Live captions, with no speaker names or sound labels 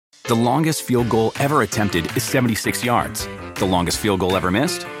The longest field goal ever attempted is 76 yards. The longest field goal ever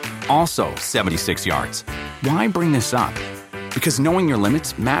missed? Also 76 yards. Why bring this up? Because knowing your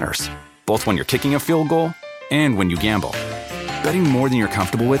limits matters, both when you're kicking a field goal and when you gamble. Betting more than you're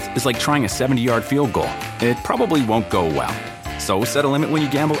comfortable with is like trying a 70-yard field goal. It probably won't go well. So set a limit when you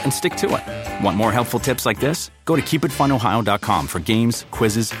gamble and stick to it. Want more helpful tips like this? Go to keepitfunohio.com for games,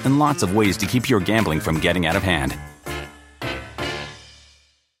 quizzes, and lots of ways to keep your gambling from getting out of hand.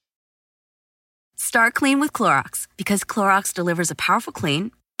 Start clean with Clorox, because Clorox delivers a powerful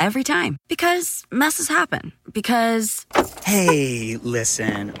clean every time. Because messes happen. Because... Hey,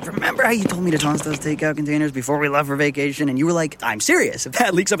 listen. Remember how you told me to toss those takeout containers before we left for vacation? And you were like, I'm serious. If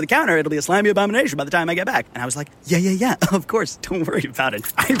that leaks over the counter, it'll be a slimy abomination by the time I get back. And I was like, yeah, of course. Don't worry about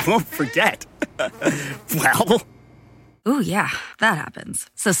it. I won't forget. Well... Ooh, yeah, that happens.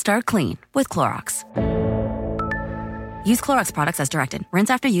 So start clean with Clorox. Use Clorox products as directed. Rinse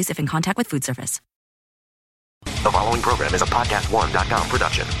after use if in contact with food surface. The following program is a PodcastOne.com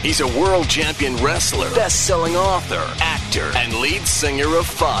production. He's a world champion wrestler, best-selling author, actor, and lead singer of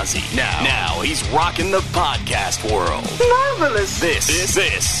Fozzy. Now he's rocking the podcast world. Marvelous. This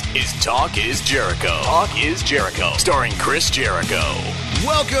is Talk is Jericho. Talk is Jericho, starring Chris Jericho.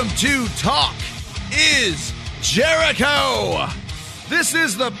 Welcome to Talk is Jericho. This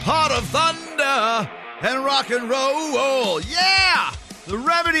is the pot of thunder and rock and roll. Yeah! The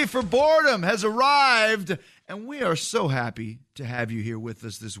remedy for boredom has arrived, and we are so happy to have you here with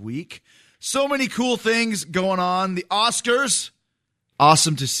us this week. So many cool things going on. The Oscars.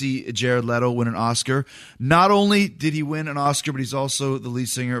 Awesome to see Jared Leto win an Oscar. Not only did he win an Oscar, but he's also the lead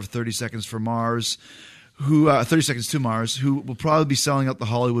singer of 30 Seconds to Mars, who will probably be selling out the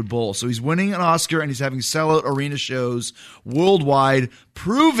Hollywood Bowl. So he's winning an Oscar, and he's having sellout arena shows worldwide,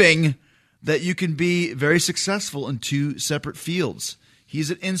 proving that you can be very successful in two separate fields. He's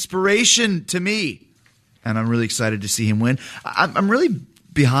an inspiration to me, and I'm really excited to see him win. I'm really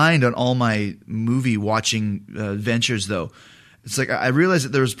behind on all my movie watching ventures, though. It's like I realized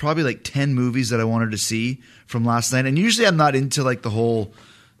that there was probably like 10 movies that I wanted to see from last night, and usually I'm not into like the whole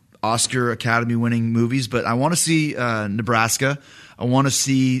Oscar Academy winning movies, but I want to see Nebraska. I want to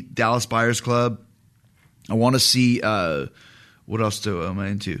see Dallas Buyers Club. I want to see what else am I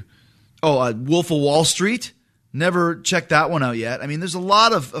into? Wolf of Wall Street. Never checked that one out yet. I mean, there's a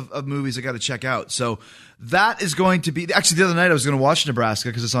lot of movies I got to check out. So that is going to be – actually, the other night I was going to watch Nebraska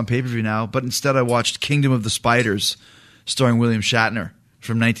because it's on pay-per-view now, but instead I watched Kingdom of the Spiders starring William Shatner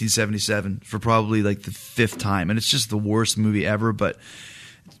from 1977 for probably like the fifth time. And it's just the worst movie ever, but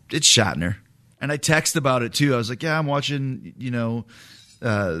it's Shatner. And I texted about it too. I was like, yeah, I'm watching,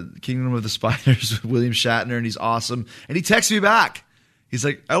 Kingdom of the Spiders with William Shatner, and he's awesome. And he texted me back. He's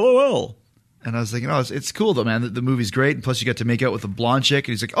like, LOL. And I was like, it's cool though, man. The movie's great. And plus you got to make out with a blonde chick.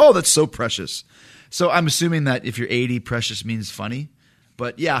 And he's like, oh, that's so precious. So I'm assuming that if you're 80, precious means funny.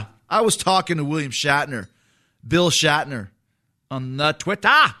 But yeah, I was talking to William Shatner, Bill Shatner on the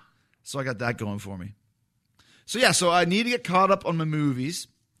Twitter. So I got that going for me. So I need to get caught up on my movies.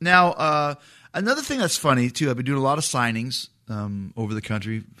 Now, another thing that's funny too, I've been doing a lot of signings over the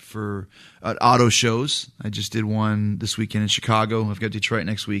country for auto shows. I just did one this weekend in Chicago. I've got Detroit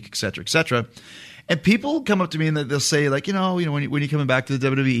next week, et cetera, et cetera. And people come up to me and they'll say, like, when you're coming back to the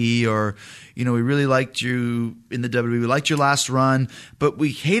WWE, or, we really liked you in the WWE. We liked your last run, but we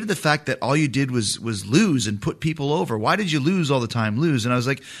hated the fact that all you did was lose and put people over. Why did you lose all the time? Lose. And I was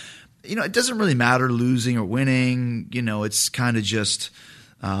like, it doesn't really matter losing or winning. It's kind of just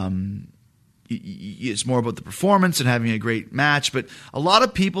it's more about the performance and having a great match. But a lot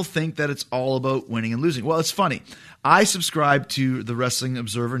of people think that it's all about winning and losing. Well, it's funny. I subscribe to the Wrestling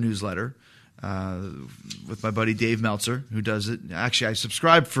Observer newsletter with my buddy Dave Meltzer, who does it. Actually, I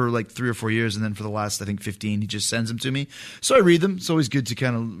subscribed for like 3 or 4 years, and then for the last, I think, 15, he just sends them to me. So I read them. It's always good to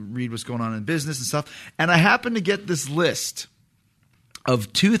kind of read what's going on in business and stuff. And I happen to get this list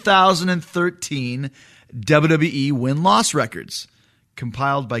of 2013 WWE win-loss records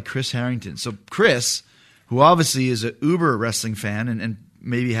compiled by Chris Harrington. So Chris, who obviously is an uber wrestling fan and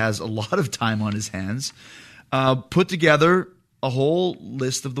maybe has a lot of time on his hands, put together a whole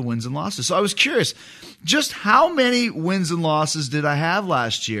list of the wins and losses. So I was curious, just how many wins and losses did I have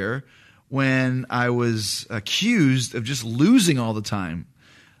last year when I was accused of just losing all the time?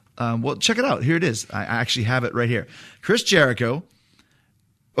 Well, check it out. Here it is. I actually have it right here. Chris Jericho,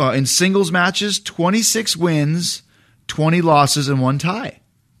 in singles matches, 26 wins, 20 losses, and 1 tie.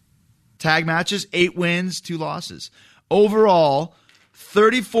 Tag matches, 8 wins, 2 losses. Overall,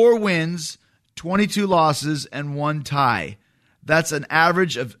 34 wins, 22 losses, and 1 tie. That's an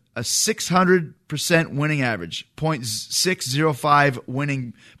average of a 600% winning average, .605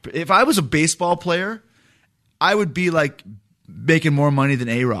 winning. If I was a baseball player, I would be like making more money than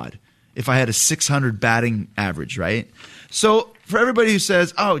A-Rod if I had a 600 batting average, right? So for everybody who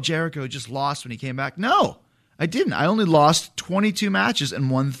says, oh, Jericho just lost when he came back. No, I didn't. I only lost 22 matches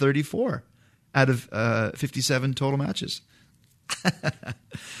and won 34 out of 57 total matches.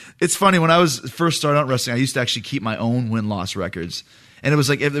 It's funny, when I was first starting out wrestling, I used to actually keep my own win-loss records. And it was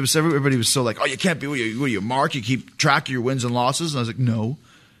like, everybody was so like, oh, you can't be, what are you, Mark? You keep track of your wins and losses? And I was like, no.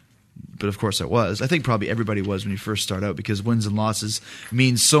 But of course I was. I think probably everybody was when you first start out, because wins and losses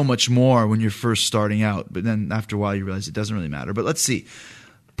mean so much more when you're first starting out. But then after a while you realize it doesn't really matter. But let's see.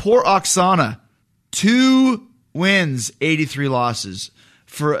 Poor Oksana, 2 wins, 83 losses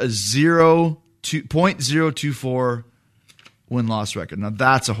for a 0.024 win-loss record. Now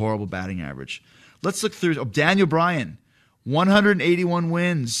that's a horrible batting average. Let's look through. Daniel Bryan, 181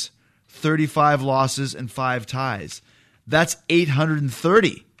 wins, 35 losses, and 5 ties. That's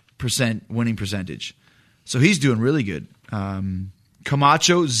 830% winning percentage. So he's doing really good.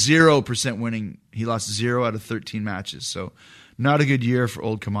 Camacho, 0% winning. He lost 0 out of 13 matches. So not a good year for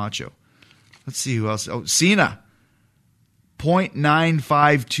old Camacho. Let's see who else. Oh, Cena,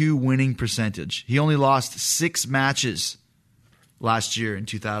 .952 winning percentage. He only lost 6 matches last year in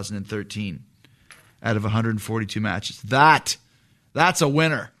 2013. Out of 142 matches. That's a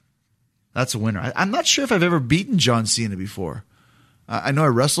winner. That's a winner. I'm not sure if I've ever beaten John Cena before. I know I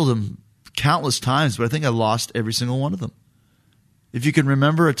wrestled him countless times, but I think I lost every single one of them. If you can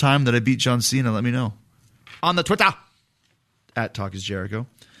remember a time that I beat John Cena, let me know. On the Twitter, at Talk is Jericho.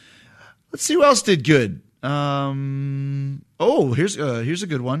 Let's see who else did good. Here's a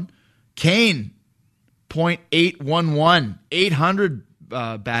good one. Kane, .811, 800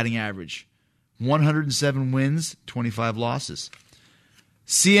 batting average. 107 wins, 25 losses.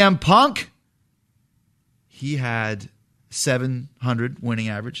 CM Punk, he had 700 winning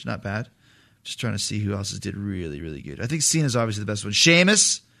average. Not bad. Just trying to see who else did really, really good. I think Cena's obviously the best one.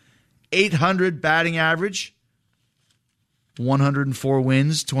 Sheamus, 800 batting average. 104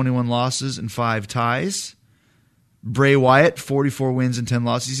 wins, 21 losses, and 5 ties. Bray Wyatt, 44 wins and 10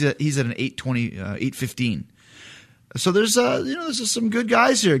 losses. He's at an 815. So there's some good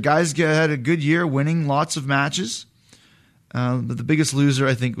guys here. Guys had a good year, winning lots of matches. But the biggest loser,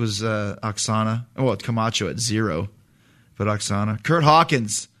 I think, was Oksana. Well, Camacho at 0, but Oksana. Kurt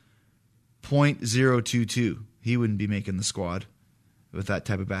Hawkins, .022. He wouldn't be making the squad with that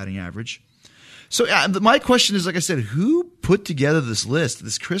type of batting average. So my question is, like I said, who put together this list?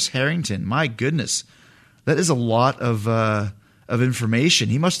 This Chris Harrington. My goodness, that is a lot of information.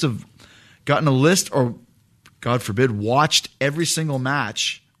 He must have gotten a list, or God forbid, watched every single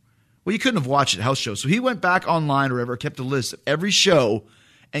match. Well, you couldn't have watched it, house show. So he went back online or whatever, kept a list of every show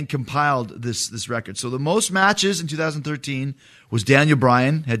and compiled this record. So the most matches in 2013 was Daniel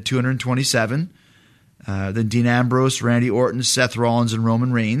Bryan, had 227. Then Dean Ambrose, Randy Orton, Seth Rollins, and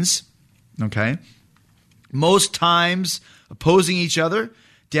Roman Reigns. Okay. Most times opposing each other,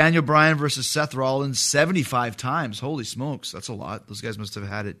 Daniel Bryan versus Seth Rollins, 75 times. Holy smokes, that's a lot. Those guys must have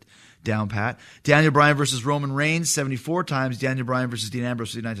had it down pat. Daniel Bryan versus Roman Reigns, 74 times. Daniel Bryan versus Dean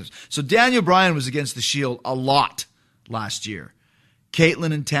Ambrose, 59 times. So Daniel Bryan was against the Shield a lot last year.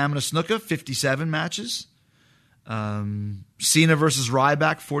 Caitlyn and Tamina Snuka, 57 matches. Cena versus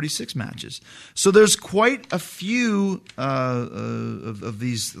Ryback, 46 matches. So there's quite a few of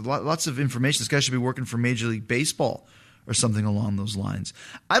these, lots of information. This guy should be working for Major League Baseball or something along those lines.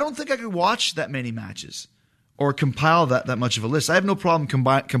 I don't think I could watch that many matches or compile that much of a list. I have no problem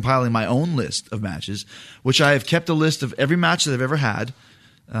compiling my own list of matches, which I have kept a list of every match that I've ever had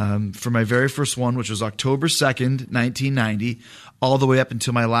for my very first one, which was October 2nd, 1990, all the way up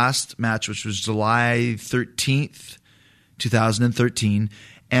until my last match, which was July 13th, 2013.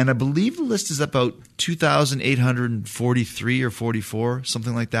 And I believe the list is about 2,843 or 44,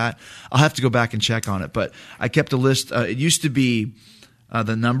 something like that. I'll have to go back and check on it. But I kept a list. It used to be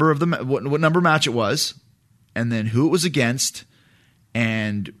the number of what number match it was, and then who it was against,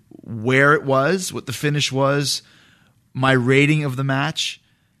 and where it was, what the finish was, my rating of the match,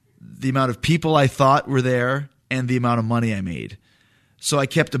 the amount of people I thought were there, and the amount of money I made. So I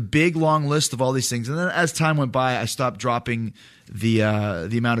kept a big, long list of all these things. And then as time went by, I stopped dropping the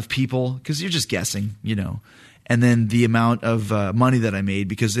amount of people, because you're just guessing, and then the amount of money that I made,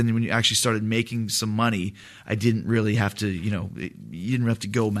 because then when you actually started making some money, I didn't really have to, you didn't have to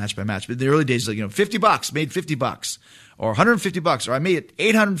go match by match. But in the early days, like, $50, made $50, or $150, or I made it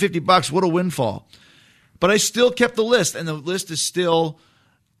 $850, what a windfall. But I still kept the list, and the list is still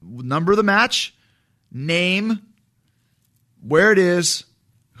number of the match, name, where it is,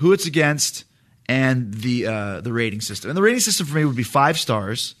 who it's against, and the rating system. And the rating system for me would be 5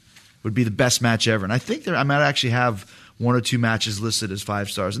 stars, would be the best match ever. And I think I might actually have 1 or 2 matches listed as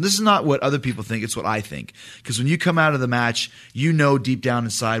 5 stars. And this is not what other people think, it's what I think. Because when you come out of the match, you know deep down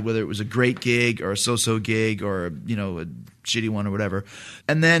inside whether it was a great gig or a so-so gig or, a shitty one or whatever.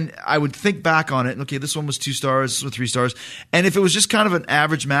 And then I would think back on it, and okay, this one was 2 stars, this was 3 stars. And if it was just kind of an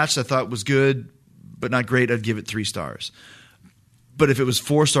average match that I thought was good but not great, I'd give it 3 stars. But if it was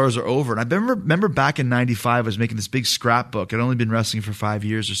 4 stars or over, and I remember back in 95, I was making this big scrapbook. I'd only been wrestling for 5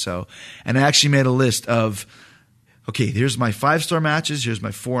 years or so. And I actually made a list of, okay, here's my 5-star matches, here's my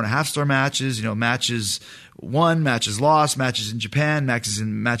 4.5-star matches, matches won, matches lost, matches in Japan, matches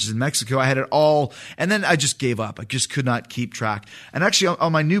in Mexico. I had it all, and then I just gave up. I just could not keep track. And actually,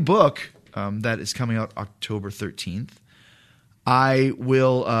 on my new book that is coming out October 13th, I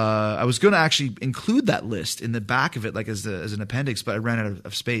was going to actually include that list in the back of it, like as an appendix, but I ran out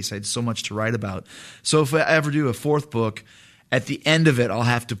of space. I had so much to write about. So if I ever do a 4th book, at the end of it, I'll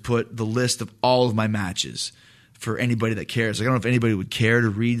have to put the list of all of my matches for anybody that cares. I don't know if anybody would care to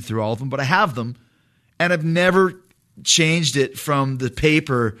read through all of them, but I have them, and I've never changed it from the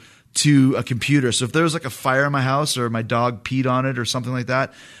paper to a computer. So if there was like a fire in my house or my dog peed on it or something like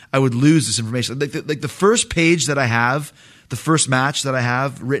that, I would lose this information. Like the first page that I have, the first match that I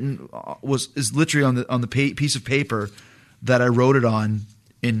have written is literally on the piece of paper that I wrote it on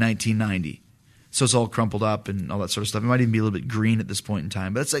in 1990. So it's all crumpled up and all that sort of stuff. It might even be a little bit green at this point in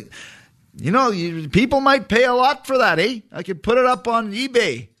time, but it's like, people might pay a lot for that, eh? I could put it up on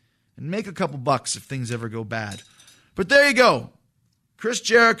eBay and make a couple bucks if things ever go bad. But there you go. Chris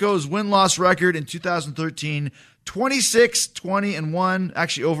Jericho's win-loss record in 2013, 26-20-1.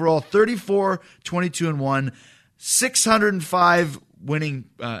 Actually, overall, 34-22-1. 605 winning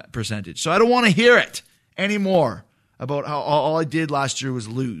percentage. So I don't want to hear it anymore about how all I did last year was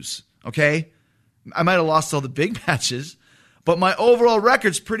lose, okay? I might have lost all the big matches, but my overall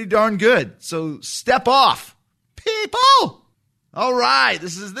record's pretty darn good. So step off, people. All right,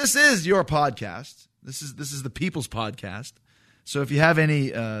 this is your podcast. This is the People's Podcast. So if you have any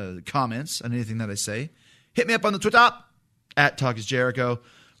comments on anything that I say, hit me up on the Twitter at Talk is Jericho.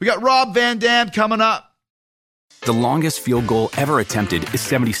 We got Rob Van Dam coming up. The longest field goal ever attempted is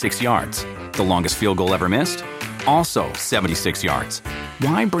 76 yards. The longest field goal ever missed? Also 76 yards.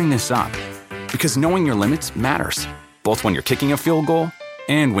 Why bring this up? Because knowing your limits matters, both when you're kicking a field goal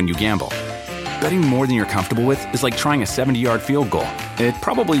and when you gamble. Betting more than you're comfortable with is like trying a 70-yard field goal. It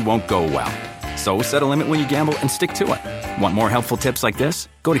probably won't go well. So set a limit when you gamble and stick to it. Want more helpful tips like this?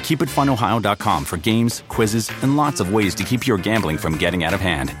 Go to keepitfunohio.com for games, quizzes, and lots of ways to keep your gambling from getting out of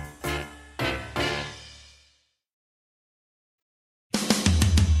hand.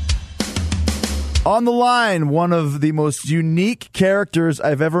 On the line, one of the most unique characters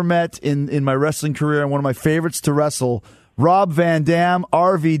I've ever met in my wrestling career and one of my favorites to wrestle, Rob Van Dam,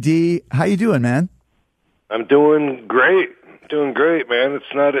 RVD. How you doing, man? I'm doing great. Doing great, man.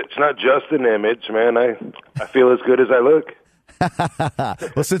 It's not just an image, man. I feel as good as I look.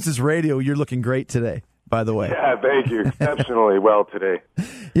 Well, since it's radio, you're looking great today, by the way. Yeah, thank you. Exceptionally well today.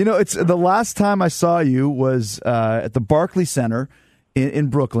 It's the last time I saw you was at the Barclays Center in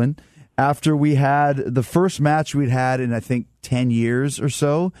Brooklyn, after we had the first match we'd had in, I think, 10 years or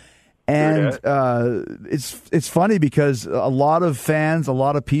so. And it's funny because a lot of fans, a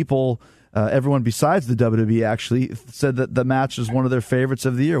lot of people, everyone besides the WWE actually said that the match was one of their favorites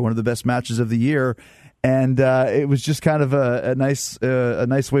of the year, one of the best matches of the year. And it was just kind of a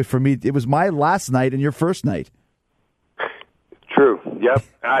nice way for me. It was my last night and your first night. True. Yep.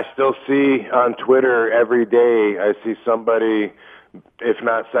 I still see on Twitter every day, I see somebody, if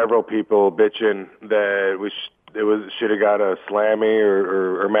not several people, bitching that should have got a Slammy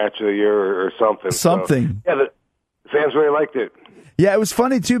or match of the year or something. Something. So, the fans really liked it. Yeah, it was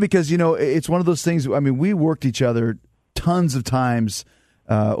funny too because it's one of those things. I mean, we worked each other tons of times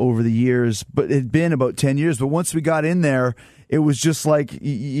over the years, but it had been about 10 years. But once we got in there, it was just like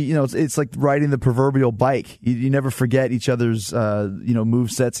it's like riding the proverbial bike. You never forget each other's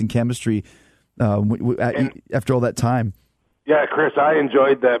move sets and chemistry after all that time. Yeah, Chris, I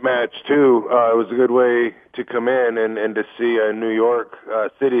enjoyed that match, too. It was a good way to come in and to see New York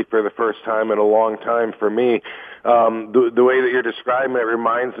City for the first time in a long time for me. The way that you're describing it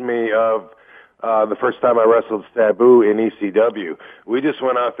reminds me of the first time I wrestled Sabu in ECW. We just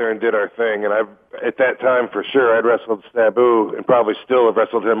went out there and did our thing, and at that time, for sure, I'd wrestled Sabu and probably still have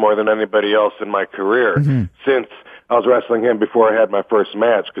wrestled him more than anybody else in my career since I was wrestling him before I had my first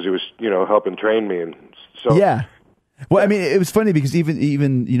match because he was, helping train me. And so yeah. Well, I mean, it was funny because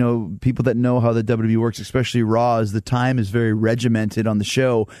even people that know how the WWE works, especially Raw, is the time is very regimented on the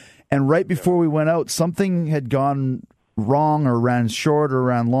show. And right before we went out, something had gone wrong or ran short or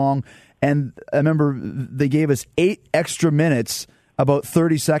ran long. And I remember they gave us 8 extra minutes, about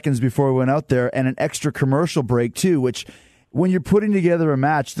 30 seconds before we went out there, and an extra commercial break too, which when you're putting together a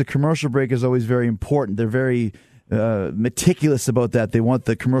match, the commercial break is always very important. They're very meticulous about that. They want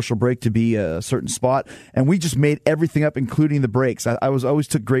the commercial break to be a certain spot. And we just made everything up, including the breaks. I always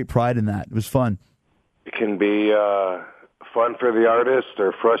took great pride in that. It was fun. It can be fun for the artist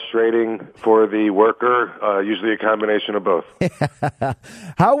or frustrating for the worker, usually a combination of both.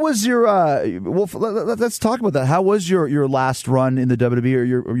 How was your let's talk about that. How was your last run in the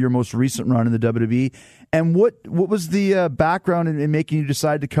WWE, or your most recent run in the WWE, and what was the background in making you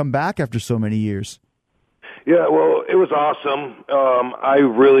decide to come back after so many years? Yeah, well, it was awesome. I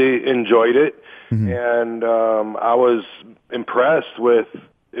really enjoyed it, and I was impressed with,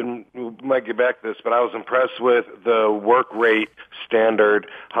 and we might get back to this, but I was impressed with the work rate standard,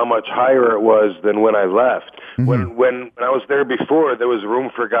 how much higher it was than when I left. When I was there before, there was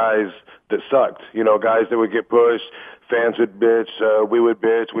room for guys that sucked, guys that would get pushed, fans would bitch, we would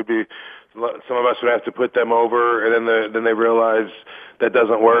bitch, some of us would have to put them over, and then they realize that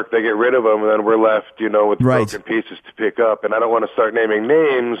doesn't work. They get rid of them, and then we're left, with broken pieces to pick up. And I don't want to start naming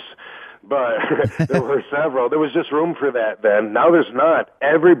names, but there were several. There was just room for that then. Now there's not.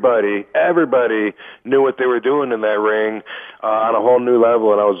 Everybody knew what they were doing in that ring on a whole new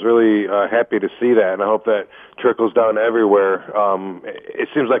level, and I was really happy to see that, and I hope that trickles down everywhere. It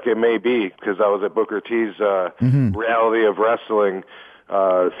seems like it may be, because I was at Booker T's Reality of Wrestling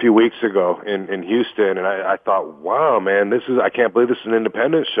a few weeks ago in Houston, and I thought, wow, man, I can't believe this is an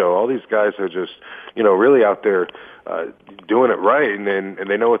independent show. All these guys are just, really out there doing it right, and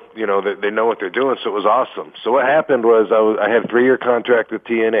they know what, they know what they're doing. So it was awesome. So what happened was I had a 3-year contract with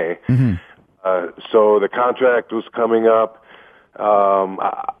TNA. So the contract was coming up.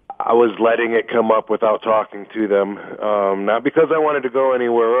 I was letting it come up without talking to them, not because I wanted to go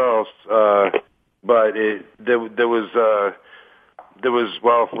anywhere else, but there was,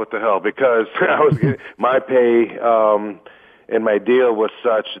 well, what the hell, because my pay and my deal was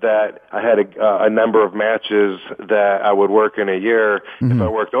such that I had a number of matches that I would work in a year. If I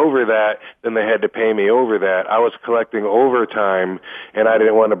worked over that, then they had to pay me over that. I was collecting overtime, and I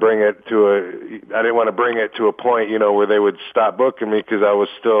didn't want to bring it to a point, where they would stop booking me, because I was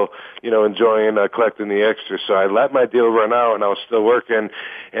still, enjoying collecting the extra. So I let my deal run out, and I was still working,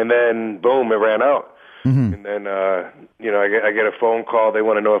 and then boom, it ran out. And then, I get a phone call. They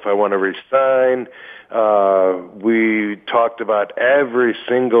want to know if I want to resign. We talked about every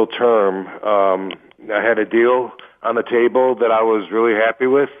single term. I had a deal on the table that I was really happy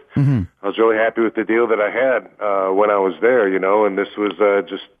with. I was really happy with the deal that I had when I was there, and this was a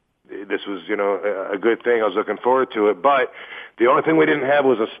good thing. I was looking forward to it. But the only thing we didn't have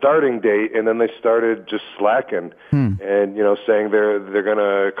was a starting date, and then they started just slacking and, saying they're going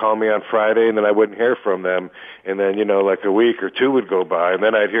to call me on Friday, and then I wouldn't hear from them. And then, like a week or two would go by, and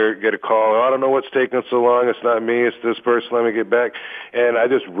then I'd get a call. Oh, I don't know what's taking so long. It's not me. It's this person. Let me get back. And I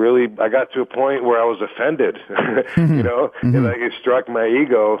got to a point where I was offended, and it struck my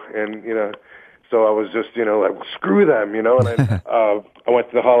ego, and, so I was just, like, screw them, and I went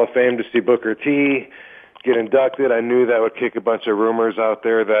to the Hall of Fame to see Booker T get inducted. I knew that would kick a bunch of rumors out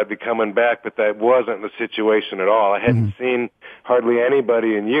there that I'd be coming back, but that wasn't the situation at all. I hadn't seen hardly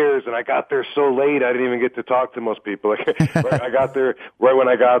anybody in years, and I got there so late I didn't even get to talk to most people. I got there, right when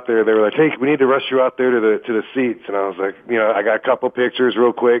I got there, they were like, hey, we need to rush you out there to the seats. And I was like, I got a couple pictures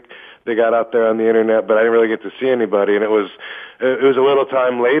real quick. They got out there on the internet, but I didn't really get to see anybody. And it was a little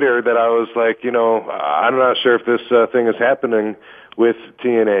time later that I was like, I'm not sure if this thing is happening with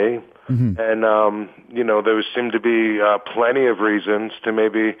TNA. And, there seemed to be plenty of reasons to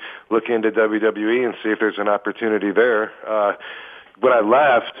maybe look into WWE and see if there's an opportunity there. When I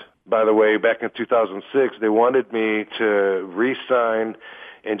left, by the way, back in 2006, they wanted me to re-sign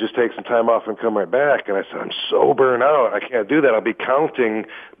and just take some time off and come right back. And I said, I'm so burnt out. I can't do that. I'll be counting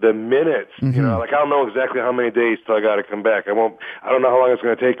the minutes. I don't know exactly how many days till I got to come back. I don't know how long it's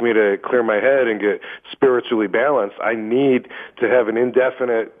going to take me to clear my head and get spiritually balanced. I need to have an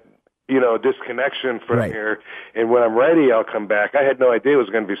indefinite disconnection from here. And when I'm ready, I'll come back. I had no idea it was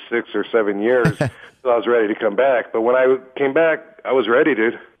going to be 6 or 7 years till I was ready to come back. But when I came back, I was ready,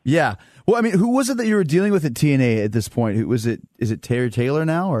 dude. Yeah. Well, I mean, who was it that you were dealing with at TNA at this point? Who was it? Is it Terry Taylor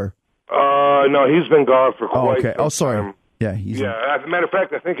now, or? No, he's been gone for quite some time. Oh, sorry. Yeah. As a matter of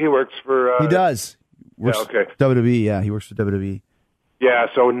fact, I think he works for... he does. Okay. WWE, yeah. He works for WWE. Yeah,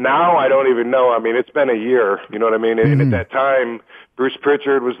 so now I don't even know. I mean, it's been a year, you know what I mean? And at that time, Bruce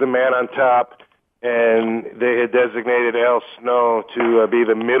Pritchard was the man on top, and they had designated Al Snow to be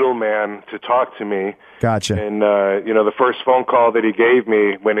the middleman to talk to me. Gotcha. And, the first phone call that he gave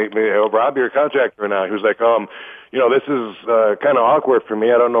me when Rob, you're a contractor now. He was like, this is kind of awkward for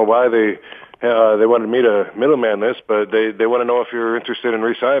me. I don't know why they wanted me to middleman this, but they want to know if you're interested in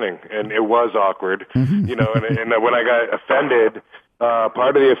re-signing. And it was awkward, and when I got offended,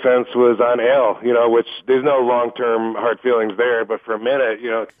 part of the offense was on Al, which there's no long-term hard feelings there, but for a minute,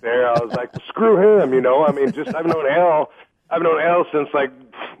 there I was like, screw him, I mean, I've known Al since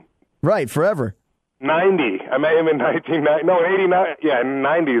right, forever. 90. I met him in 89,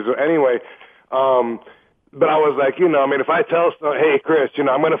 90s. Anyway, but I was like, if I tell hey, Chris,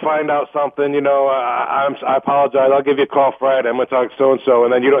 I'm going to find out something, I apologize. I'll give you a call Friday. I'm going to talk to so-and-so,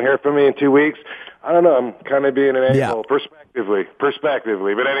 and then you don't hear from me in 2 weeks. I don't know. I'm kind of being an asshole, prospectively.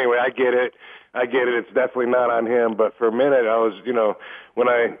 But anyway, I get it. It's definitely not on him. But for a minute, I was, when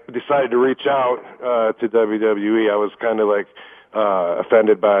I decided to reach out to WWE, I was kind of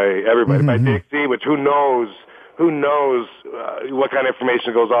offended by everybody, by Dixie, which who knows what kind of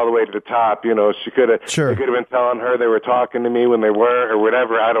information goes all the way to the top. She could have been telling her they were talking to me when they were or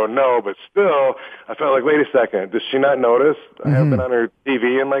whatever. I don't know, but still, I felt like, wait a second, does she not notice? I haven't been on her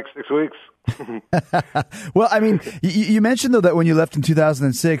TV in 6 weeks. Well, I mean, you mentioned, though, that when you left in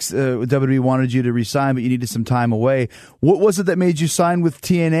 2006, WWE wanted you to resign, but you needed some time away. What was it that made you sign with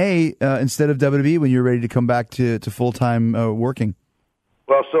TNA instead of WWE when you were ready to come back to full-time working?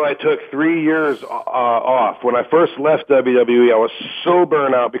 Well, so I took 3 years off. When I first left WWE, I was so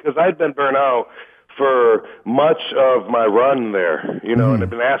burnt out because I'd been burnt out for much of my run there, and I've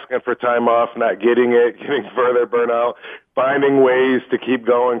been asking for time off, not getting it, getting further burnt out, finding ways to keep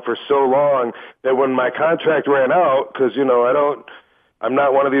going for so long that when my contract ran out, because, I'm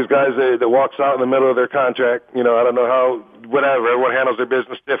not one of these guys that walks out in the middle of their contract, I don't know how, whatever, everyone handles their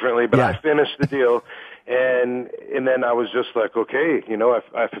business differently, but I finished the deal. And then I was just like, okay,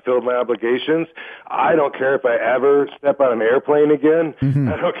 I fulfilled my obligations. I don't care if I ever step on an airplane again.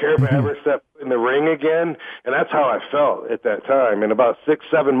 I don't care if I ever step in the ring again. And that's how I felt at that time. And about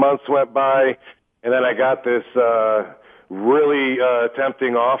 6-7 months went by, and then I got this really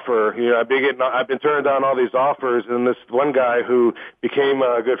tempting offer. I've been turning down all these offers, and this one guy who became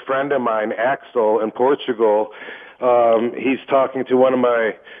a good friend of mine, Axel, in Portugal, he's talking to one of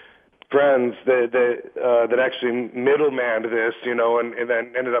my friends that actually middlemanned this, and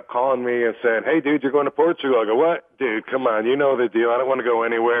then ended up calling me and saying, hey, dude, you're going to Portugal. I go, what? Dude, come on, you know the deal. I don't want to go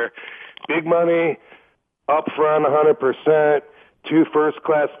anywhere. Big money, up front, 100%, 2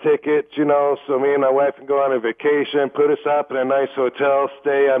 first-class tickets, so me and my wife can go on a vacation, put us up in a nice hotel,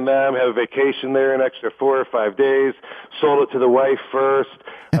 stay on them, have a vacation there an extra 4 or 5 days, sold it to the wife first.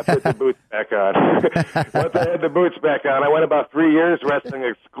 I put the boots back on. Once I had the boots back on, I went about 3 years wrestling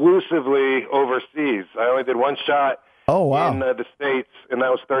exclusively overseas. I only did one shot in the States, and that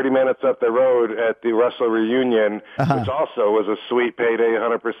was 30 minutes up the road at the Wrestle Reunion, which also was a sweet payday,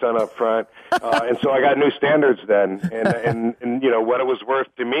 100% up front. And so I got new standards then. And what it was worth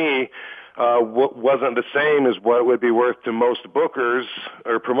to me wasn't the same as what it would be worth to most bookers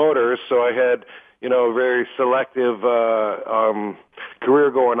or promoters. So I had, a very selective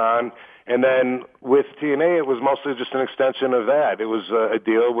career going on. And then with TNA, it was mostly just an extension of that. It was a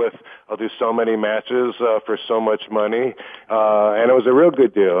deal with, I'll do so many matches for so much money. And it was a real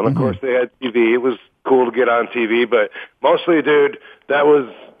good deal. And, of course, they had TV. It was cool to get on TV. But mostly, dude, that was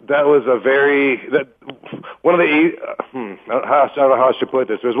one of the, I don't know how I should put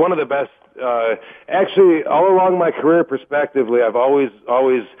this. It was one of the best, actually, all along my career prospectively, I've always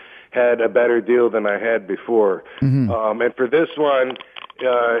had a better deal than I had before. And for this one,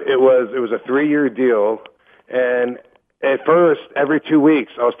 it was a 3-year deal, and at first, every 2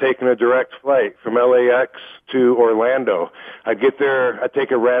 weeks, I was taking a direct flight from LAX to Orlando. I'd get there, I'd take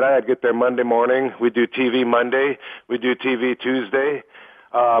a red eye, I'd get there Monday morning. We'd do TV Monday, we'd do TV Tuesday.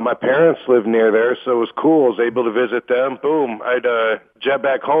 My parents lived near there, so it was cool. I was able to visit them. Boom, I'd jet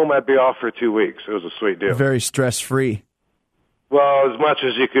back home, I'd be off for 2 weeks. It was a sweet deal. Very stress-free. Well, as much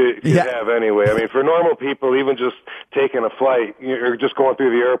as you could have anyway. I mean, for normal people, even just taking a flight or just going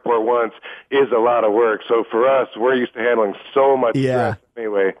through the airport once is a lot of work. So for us, we're used to handling so much stress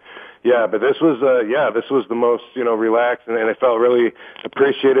anyway. Yeah, but this was the most, relaxed, and it felt really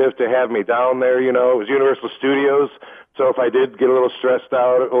appreciative to have me down there. It was Universal Studios, so if I did get a little stressed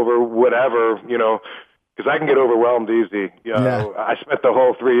out over whatever, because I can get overwhelmed easy. You know, I spent the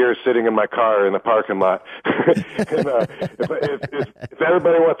whole 3 years sitting in my car in the parking lot. And, if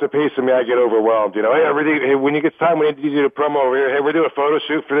everybody wants a piece of me, I get overwhelmed. You know, hey, when you get time, we need to do a promo over here. Hey, we're doing a photo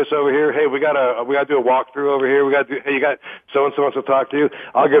shoot for this over here. Hey, we got to do a walkthrough over here. Hey, you got so and so wants to talk to you.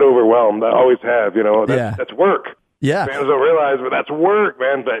 I'll get overwhelmed. I always have. You know, that's work. Yeah, fans don't realize, but that's work,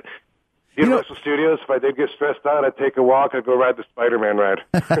 man. But Universal Studios, if I did get stressed out, I'd take a walk. I'd go ride the Spider-Man ride.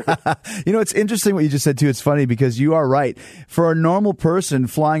 You know, it's interesting what you just said, too. It's funny because you are right. For a normal person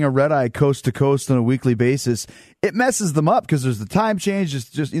flying a red-eye coast to coast on a weekly basis, it messes them up because there's the time change,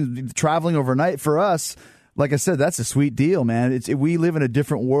 just traveling overnight. For us, like I said, that's a sweet deal, man. We live in a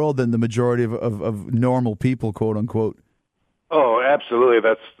different world than the majority of normal people, quote unquote. Oh, absolutely.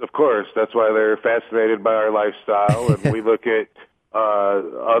 Of course. That's why they're fascinated by our lifestyle, and we look at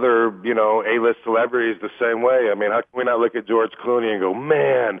other, A-list celebrities the same way. I mean, how can we not look at George Clooney and go,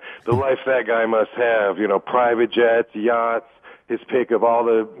 man, the life that guy must have, private jets, yachts, his pick of all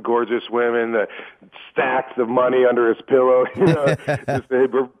the gorgeous women, the stacks of money under his pillow, just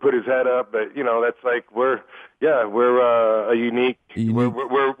to put his head up. But, that's like, we're a unique.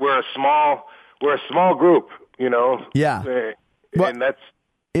 We're a small group, Yeah. And that's,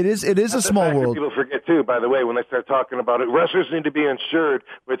 It is a small world. People forget, too, by the way, when they start talking about it. Wrestlers need to be insured,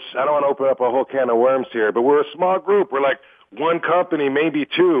 which I don't want to open up a whole can of worms here, but we're a small group. We're like one company, maybe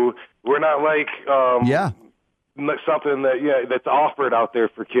two. We're not like something that's offered out there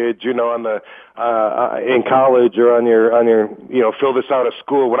for kids, on the in college or on your fill this out at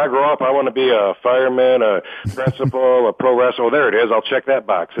school. When I grow up, I want to be a fireman, a principal, a pro wrestler. Oh, there it is. I'll check that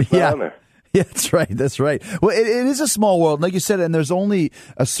box. It's not on there. Yeah, that's right. Well, it is a small world, like you said, and there's only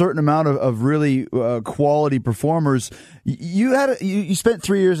a certain amount of really quality performers. You spent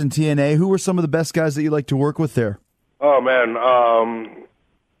 3 years in TNA. Who were some of the best guys that you like to work with there? Oh, man.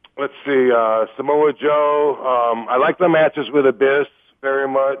 Let's see. Samoa Joe. I like the matches with Abyss very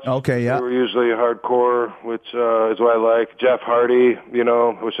much. Okay, yeah. They were usually hardcore, which is what I like. Jeff Hardy,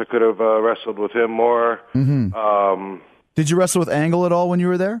 wish I could have wrestled with him more. Mm-hmm. Did you wrestle with Angle at all when you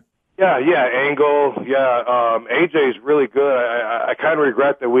were there? Yeah, Angle, AJ's really good. I kind of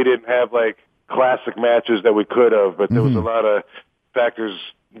regret that we didn't have, classic matches that we could have, but there was a lot of factors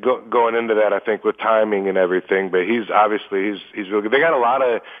going into that, I think, with timing and everything, but he's really good. They got a lot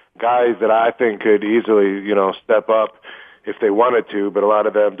of guys that I think could easily, step up if they wanted to, but a lot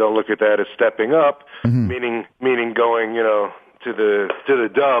of them don't look at that as stepping up, meaning going, to the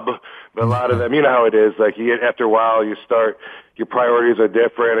dub, but a lot of them, you know how it is, after a while your priorities are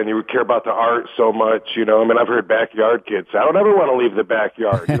different and you care about the art so much, I've heard backyard kids say, I don't ever want to leave the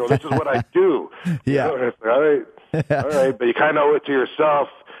backyard, this is what I do. Yeah. It's like, all right, but you kind of owe it to yourself,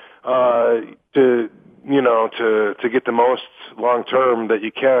 to get the most long term that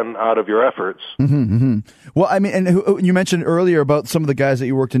you can out of your efforts. Well, I mean, and you mentioned earlier about some of the guys that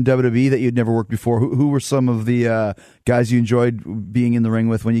you worked in WWE that you'd never worked before. Who were some of the guys you enjoyed being in the ring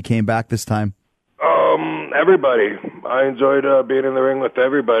with when you came back this time? Everybody. I enjoyed being in the ring with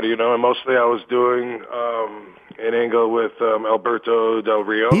everybody, and mostly I was doing an angle with Alberto Del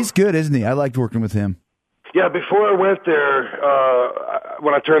Rio. He's good, isn't he? I liked working with him. Yeah, before I went there,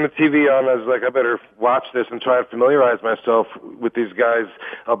 when I turned the TV on, I was like, I better watch this and try and familiarize myself with these guys.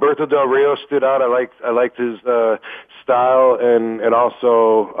 Alberto Del Rio stood out. I liked his style, and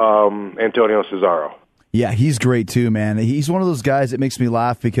also Antonio Cesaro. Yeah, he's great too, man. He's one of those guys that makes me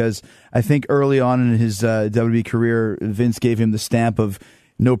laugh because I think early on in his WWE career, Vince gave him the stamp of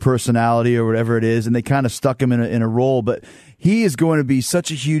no personality or whatever it is, and they kind of stuck him in a role. But he is going to be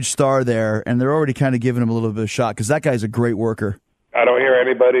such a huge star there, and they're already kind of giving him a little bit of a shot because that guy's a great worker. I don't hear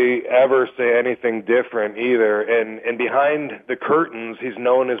anybody ever say anything different either. And behind the curtains, he's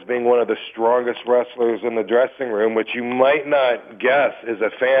known as being one of the strongest wrestlers in the dressing room, which you might not guess as a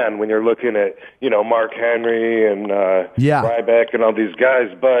fan when you're looking at, Mark Henry and Ryback and all these guys.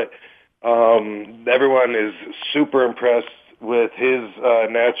 But everyone is super impressed with his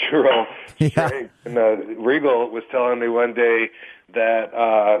natural strength. And Regal was telling me one day that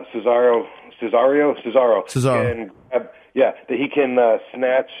Cesaro that he can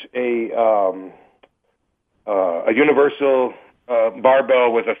snatch a universal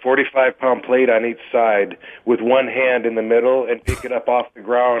barbell with a 45-pound plate on each side with one hand in the middle and pick it up off the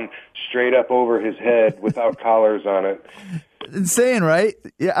ground straight up over his head without collars on it. Insane, right?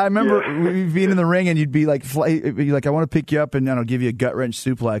 Yeah, I remember being in the ring and you'd be like, I want to pick you up and I'll give you a gut wrench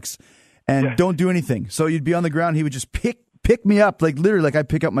suplex and don't do anything. So you'd be on the ground. He would just pick me up, literally like I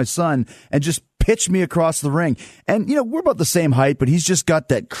pick up my son and just pitch me across the ring. And, we're about the same height, but he's just got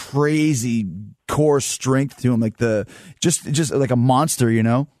that crazy core strength to him, just like a monster,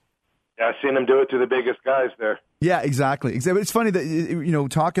 Yeah, I've seen him do it to the biggest guys there. Yeah, exactly. It's funny that,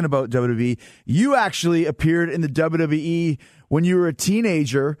 talking about WWE, you actually appeared in the WWE when you were a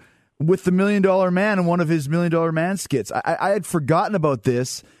teenager with the $1 Million Man in one of his $1 Million Man skits. I had forgotten about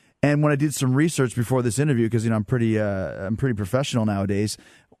this, and when I did some research before this interview, because I'm pretty professional nowadays.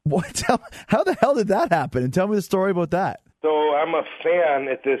 How the hell did that happen? And tell me the story about that. So I'm a fan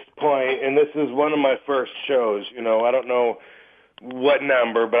at this point, and this is one of my first shows. I don't know what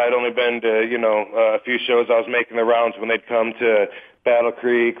number, but I'd only been to, a few shows. I was making the rounds when they'd come to Battle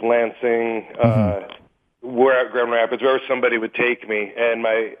Creek, Lansing, where at Grand Rapids, wherever somebody would take me. And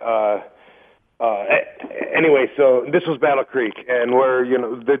anyway, so this was Battle Creek, and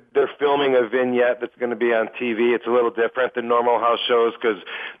they're filming a vignette that's going to be on TV. It's a little different than normal house shows because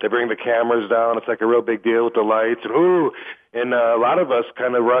they bring the cameras down. It's like a real big deal with the lights, and a lot of us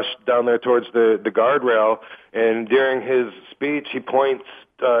kind of rushed down there towards the guardrail. And during his speech, he points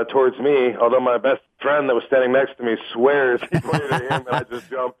towards me, although my best friend that was standing next to me swears he pointed at him, and I just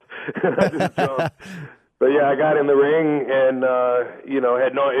jumped. But yeah, I got in the ring, and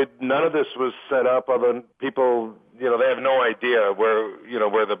none of this was set up. Although people, they have no idea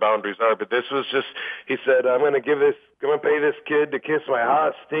where the boundaries are. But this was just, he said, I'm going to pay this kid to kiss my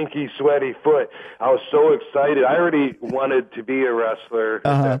hot, stinky, sweaty foot. I was so excited. I already wanted to be a wrestler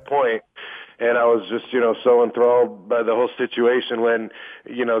at that point. And I was just, so enthralled by the whole situation when,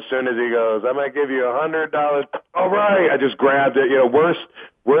 as soon as he goes, I'm going to give you $100. All right. I just grabbed it,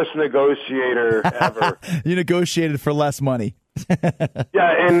 worst negotiator ever. You negotiated for less money.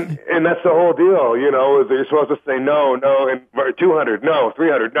 Yeah, and that's the whole deal, You're supposed to say no, and 200, no,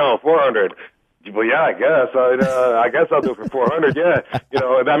 300, no, 400. Well, yeah, I guess I'll do it for 400. Yeah,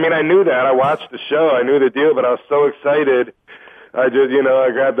 I knew that. I watched the show. I knew the deal, but I was so excited. I just,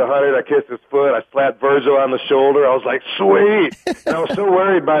 I grabbed the 100, I kissed his foot, I slapped Virgil on the shoulder. I was like, sweet. And I was so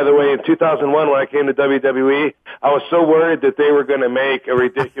worried, by the way, in 2001 when I came to WWE, I was so worried that they were going to make a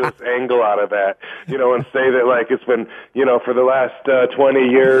ridiculous angle out of that, and say that, like, it's been, for the last 20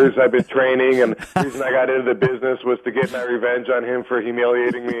 years I've been training, and the reason I got into the business was to get my revenge on him for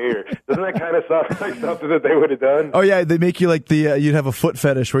humiliating me. Or, doesn't that kind of sound like something that they would have done? Oh, yeah, they make you like you'd have a foot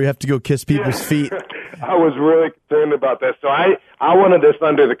fetish where you have to go kiss people's feet. I was really concerned about that. So I wanted this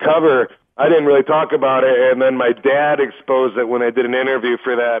under the cover. I didn't really talk about it, and then my dad exposed it when I did an interview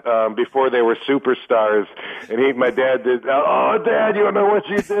for that before they were superstars. And my dad did, oh, Dad, you don't know what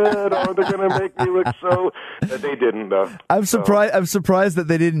you did. Oh, they're going to make me look so. They didn't, though. I'm surprised that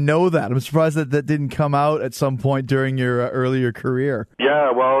they didn't know that. I'm surprised that didn't come out at some point during your earlier career.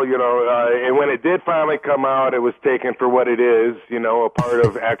 Yeah, well, and when it did finally come out, it was taken for what it is, a part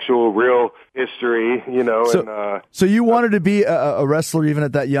of actual real history, So you wanted to be a wrestler even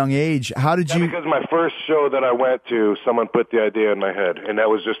at that young age. How did you? Because my first show that I went to, someone put the idea in my head, and that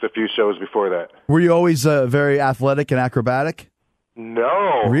was just a few shows before that. Were you always very athletic and acrobatic?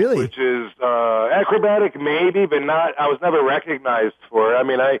 No. Really? Which is acrobatic maybe, but not. I was never recognized for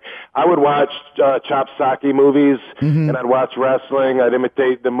it. I would watch Chop Socky movies, and I'd watch wrestling. I'd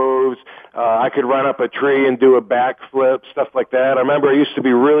imitate the moves. I could run up a tree and do a backflip, stuff like that. I remember I used to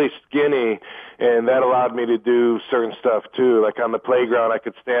be really skinny, and that allowed me to do certain stuff too. Like on the playground, I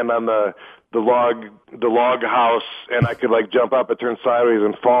could stand on the log house, and I could like jump up and turn sideways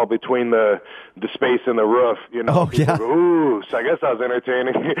and fall between the space and the roof. Oh, people go, ooh. So I guess I was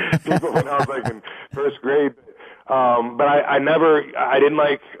entertaining people when I was like in first grade. But I didn't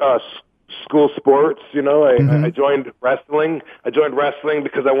like school sports. I joined wrestling. I joined wrestling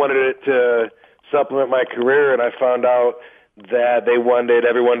because I wanted it to supplement my career, and I found out that they wanted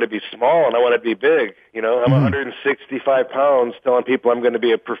everyone to be small, and I want to be big. I'm 165 pounds, telling people I'm going to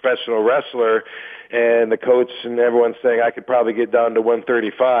be a professional wrestler, and the coach and everyone's saying I could probably get down to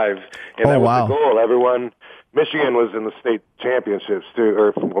 135, and that was the goal. Michigan was in the state championships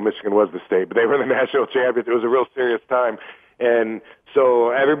too, Michigan was the state, but they were in the national championships. It was a real serious time. And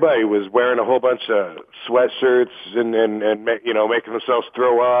so everybody was wearing a whole bunch of sweatshirts and making themselves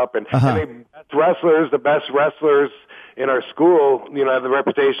throw up. And the best wrestlers in our school, had the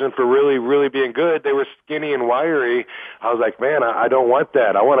reputation for really, really being good. They were skinny and wiry. I was like, man, I don't want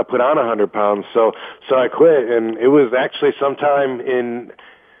that. I want to put on 100 pounds. So I quit. And it was actually sometime in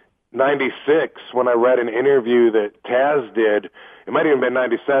 96 when I read an interview that Taz did. It might have even been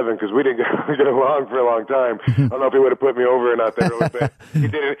 97 because we didn't get along for a long time. I don't know if he would have put me over or not that early, but he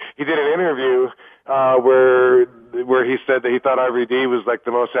did an interview where he said that he thought RVD was like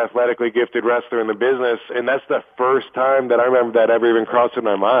the most athletically gifted wrestler in the business, and that's the first time that I remember that ever even crossed in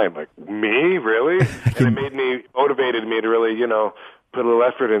my mind. Like, me? Really? And it motivated me to really, put a little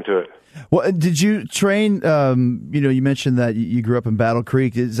effort into it. Well, did you train? You mentioned that you grew up in Battle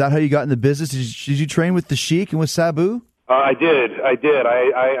Creek. Is that how you got in the business? Did you train with the Sheik and with Sabu? I did.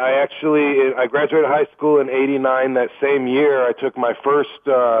 I actually graduated high school in '89. That same year, I took my first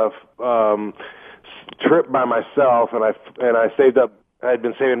trip by myself, and I saved up. I had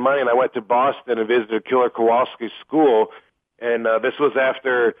been saving money, and I went to Boston and visited Killer Kowalski's school. And this was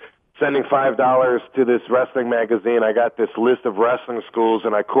after sending $5 to this wrestling magazine. I got this list of wrestling schools,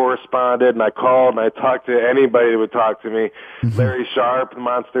 and I corresponded, and I called, and I talked to anybody that would talk to me. Larry Sharp,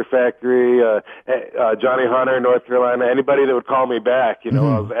 Monster Factory, Johnny Hunter, North Carolina, anybody that would call me back. I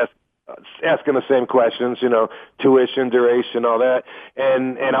was asking the same questions, tuition, duration, all that.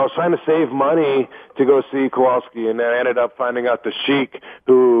 And I was trying to save money to go see Kowalski, and I ended up finding out the Sheik,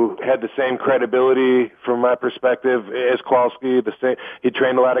 who had the same credibility from my perspective as Kowalski. He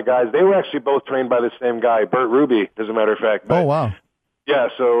trained a lot of guys. They were actually both trained by the same guy, Bert Ruby, as a matter of fact. Oh, wow. Yeah,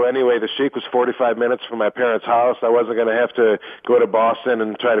 so anyway, the Sheik was 45 minutes from my parents' house. I wasn't going to have to go to Boston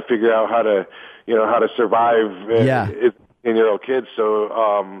and try to figure out how to survive. Yeah. 10-year-old kids,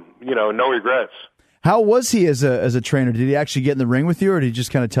 so no regrets. How was he as a trainer? Did he actually get in the ring with you, or did he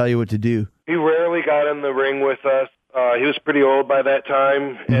just kind of tell you what to do? He rarely got in the ring with us. He was pretty old by that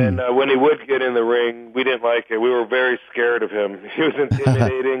time, and when he would get in the ring, we didn't like it. We were very scared of him. He was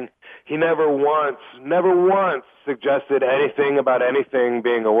intimidating. He never once suggested anything about anything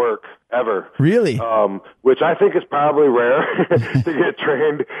being a work, ever. Really? Which I think is probably rare to get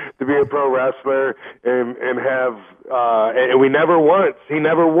trained to be a pro wrestler and have, and he never once,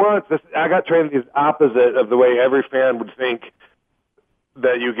 I got trained the opposite of the way every fan would think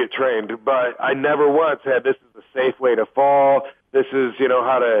that you get trained, but I never once had, this is a safe way to fall. This is,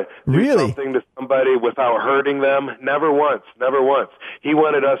 how to do something to somebody without hurting them. Never once. He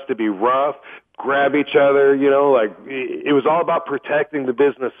wanted us to be rough, grab each other, it was all about protecting the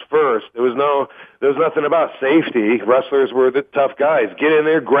business first. There was nothing about safety. Wrestlers were the tough guys. Get in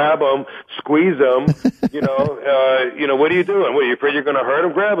there, grab them, squeeze them, what are you doing? What, are you afraid you're going to hurt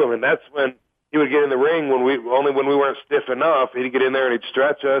them? Grab them. And that's when he would get in the ring when we weren't stiff enough. He'd get in there and he'd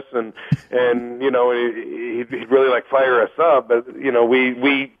stretch us and he'd really fire us up. But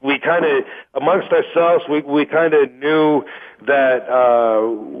we kind of amongst ourselves we kind of knew that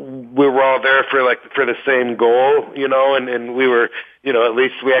we were all there for the same goal, and we were at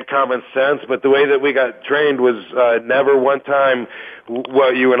least we had common sense. But the way that we got trained was never one time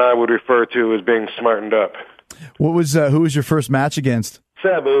what you and I would refer to as being smartened up. What was who was your first match against?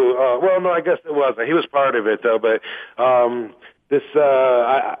 Sabu. Well, no, I guess it wasn't. He was part of it, though. But my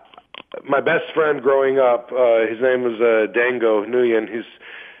best friend growing up, his name was Dango Nguyen. He's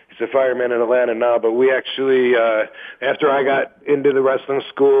a fireman in Atlanta now. But we actually, after I got into the wrestling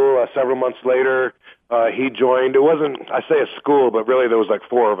school, several months later, he joined. It wasn't, I say a school, but really there was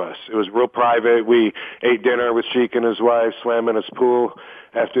 4 of us. It was real private. We ate dinner with Sheik and his wife, swam in his pool.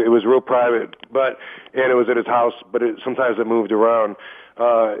 After it was real private, and it was at his house, but sometimes it moved around.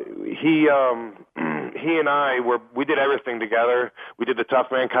 He and I we did everything together. We did the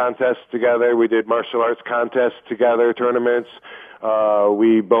Tough Man contest together. We did martial arts contests together, tournaments.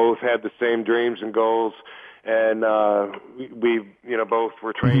 We both had the same dreams and goals. And we both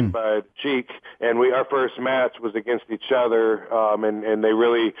were trained by Sheik, and our first match was against each other. And they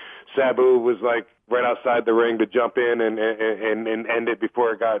really, Sabu was right outside the ring to jump in and end it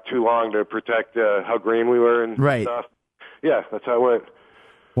before it got too long to protect how green we were and stuff. Yeah, that's how it went.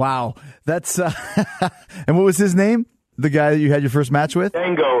 Wow, that's and what was his name? The guy that you had your first match with?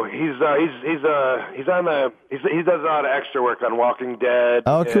 Dango. He does a lot of extra work on Walking Dead.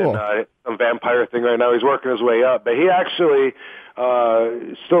 Oh, cool. And some vampire thing right now. He's working his way up, but he actually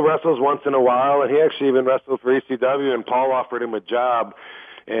still wrestles once in a while, and he actually even wrestled for ECW. And Paul offered him a job,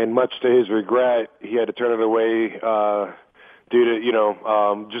 and much to his regret, he had to turn it away due to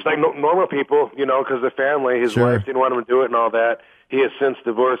just like normal people, because the family. His wife didn't want him to do it and all that. He has since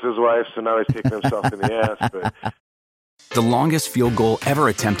divorced his wife, so now he's kicking himself in the ass. But The longest field goal ever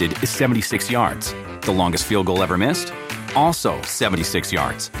attempted is 76 yards. The longest field goal ever missed? Also 76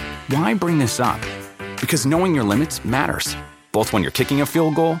 yards. Why bring this up? Because knowing your limits matters, both when you're kicking a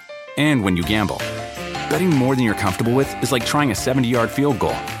field goal and when you gamble. Betting more than you're comfortable with is like trying a 70-yard field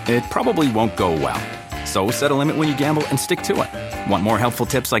goal. It probably won't go well. So set a limit when you gamble and stick to it. Want more helpful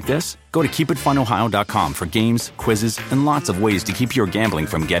tips like this? Go to keepitfunohio.com for games, quizzes, and lots of ways to keep your gambling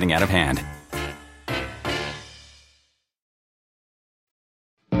from getting out of hand.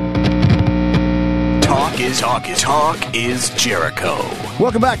 Talk is Jericho.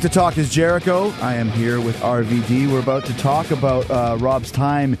 Welcome back to Talk is Jericho. I am here with RVD. We're about to talk about Rob's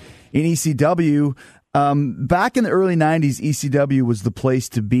time in ECW. Back in the early 90s, ECW was the place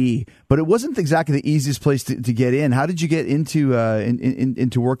to be, but it wasn't exactly the easiest place to get in. How did you get into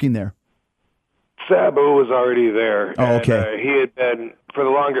into working there? Sabu was already there. Oh, okay. And, he had been, for the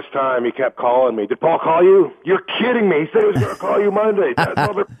longest time, he kept calling me. Did Paul call you? You're kidding me. He said he was going to call you Monday.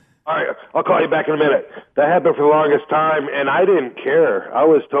 All right, I'll call you back in a minute. That happened for the longest time, and I didn't care. I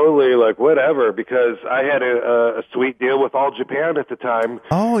was totally like, whatever, because I had a sweet deal with All Japan at the time.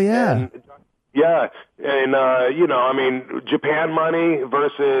 Oh, yeah. And, yeah, and, I mean, Japan money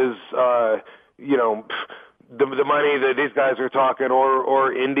versus, the money that these guys are talking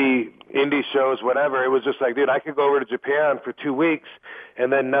or indie shows, whatever. It was just like, dude, I could go over to Japan for 2 weeks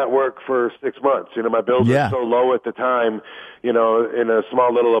and then not work for 6 months. My bills were so low at the time, in a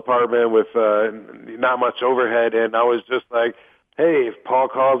small little apartment with not much overhead. And I was just like, hey, if Paul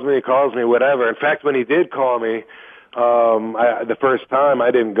calls me, whatever. In fact, when he did call me, the first time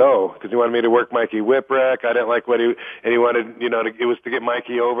I didn't go because he wanted me to work Mikey Whipwreck. I didn't like what he wanted, it was to get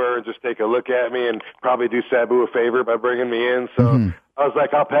Mikey over and just take a look at me and probably do Sabu a favor by bringing me in. So I was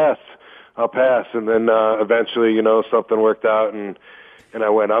like, I'll pass. And then, eventually, something worked out and I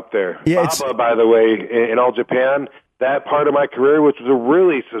went up there. Yeah, Baba, by the way, in All Japan, that part of my career, which was a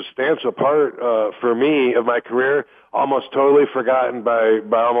really substantial part, for me of my career, almost totally forgotten by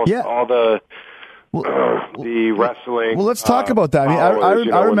almost all the wrestling. Well, let's talk about that. I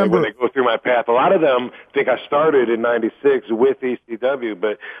mean, I remember when they go through my path. A lot of them think I started in '96 with ECW,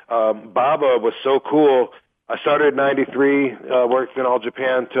 but Baba was so cool. I started in '93, worked in All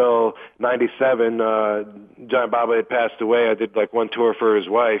Japan till '97. Giant Baba had passed away. I did like one tour for his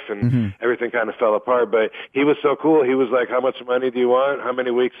wife, and everything kind of fell apart. But he was so cool. He was like, "How much money do you want? How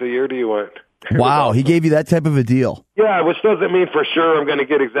many weeks a year do you want?" Wow, he gave you that type of a deal. Yeah, which doesn't mean for sure I'm going to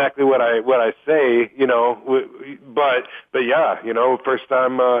get exactly what I say, but yeah, first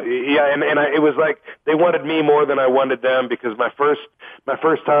time, it was like they wanted me more than I wanted them because my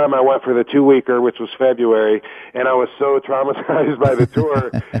first time I went for the 2-weeker, which was February, and I was so traumatized by the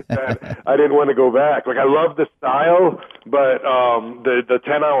tour that I didn't want to go back. Like I loved the style, but the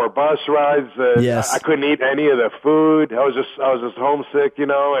 10-hour bus rides, I couldn't eat any of the food. I was just homesick,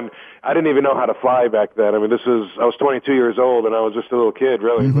 and I didn't even know how to fly back then. I mean, I was 22 years old, and I was just a little kid,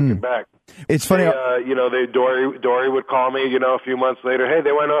 really, looking back. It's funny. Dory would call me, a few months later, hey,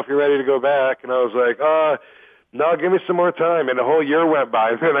 they want to know if you're ready to go back. And I was like, no, give me some more time. And a whole year went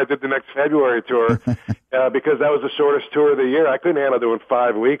by, and then I did the next February tour because that was the shortest tour of the year. I couldn't handle doing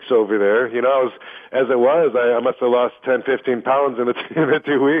 5 weeks over there. I must have lost 10, 15 pounds in the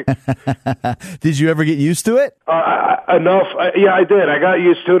 2 weeks. Did you ever get used to it? Enough. Yeah, I did. I got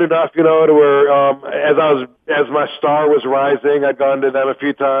used to it enough, to where as my star was rising, I'd gone to them a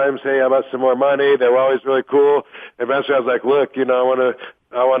few times. Hey, how about some more money? They were always really cool. Eventually, I was like, look, I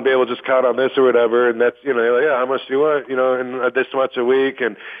want to be able to just count on this or whatever, and that's, like, yeah, how much do you want, and this much a week,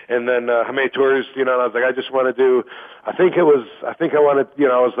 and then how many tours, and I was like, I just want to do, I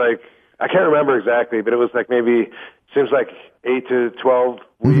was like, I can't remember exactly, but it was like maybe, seems like 8 to 12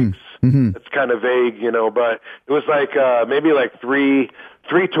 weeks. It's kind of vague, but it was like maybe like three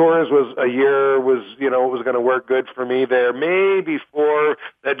tours was a year was, was going to work good for me there. Maybe 4,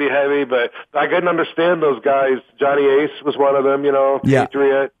 that'd be heavy, but I couldn't understand those guys. Johnny Ace was one of them,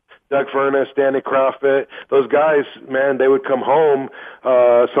 Patriot, Doug Furness, Danny Crawford. Those guys, man, they would come home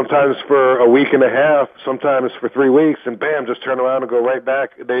sometimes for a week and a half, sometimes for 3 weeks, and bam, just turn around and go right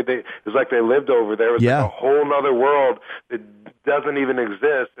back. It was like they lived over there. It was like a whole other world that doesn't even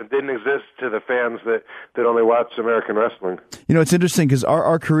exist and didn't exist to the fans that only watch American wrestling. It's interesting because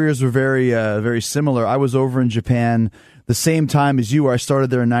our careers were very, very similar. I was over in Japan the same time as you were. I started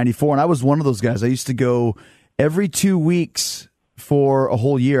there in '94, and I was one of those guys. I used to go every 2 weeks for a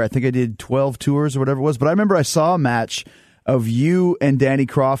whole year. I think I did 12 tours or whatever it was. But I remember I saw a match of you and Danny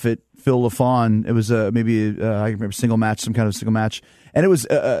Crawford, Phil LaFawn. It was I remember single match, some kind of single match. And it was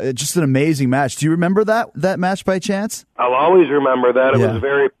just an amazing match. Do you remember that match by chance? I'll always remember that. It was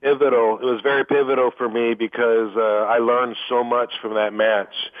very pivotal. It was very pivotal for me because I learned so much from that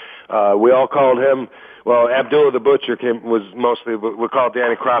match. We all called him, Abdullah the Butcher we called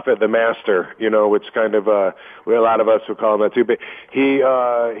Danny Crawford the Master, which kind of, a lot of us would call him that too. But he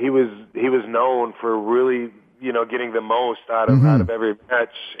was known for really, getting the most out of every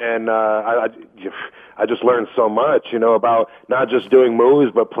match. And I just learned so much, about not just doing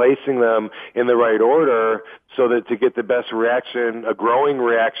moves, but placing them in the right order so that to get the best reaction, a growing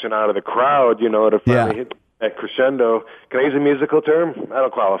reaction out of the crowd, to finally hit that crescendo. Can I use a musical term? I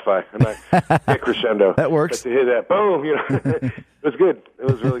don't qualify. I'm not hit crescendo. That works. But to hit that boom, it was good. It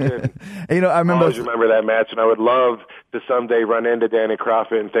was really good. You know, I I always remember that match, and I would love to someday run into Danny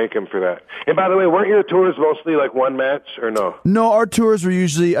Crockett and thank him for that. And by the way, weren't your tours mostly like one match, or no? No, our tours were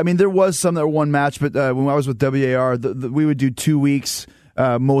usually, I mean, there was some that were one match, but when I was with WAR, we would do 2 weeks,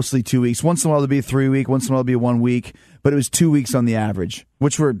 mostly 2 weeks. Once in a while it'd be a 3 week, once in a while it'd be 1 week, but it was 2 weeks on the average,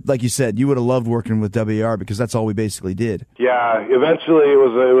 which were, like you said, you would have loved working with WAR because that's all we basically did. Yeah, eventually it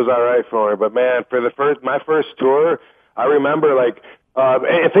was all right for me, but man, for my first tour, I remember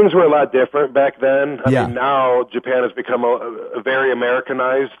and things were a lot different back then. I mean, now Japan has become a very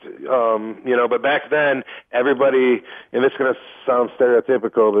Americanized, but back then everybody, and this is going to sound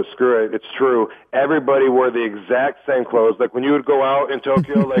stereotypical, but screw it, it's true. Everybody wore the exact same clothes. Like when you would go out in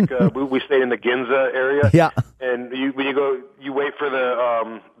Tokyo, we stayed in the Ginza area. Yeah. And when you go, you wait for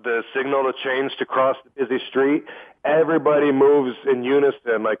the signal to change to cross the busy street. Everybody moves in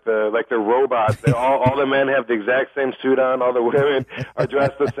unison, like the robots. All the men have the exact same suit on. All the women are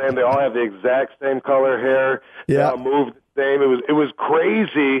dressed the same. They all have the exact same color hair. Yeah. They all move the same. It was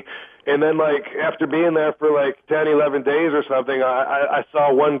crazy. And then, after being there for 10, 11 days or something, I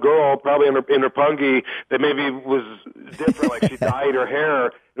saw one girl, probably in her pungi, that maybe was different, like she dyed her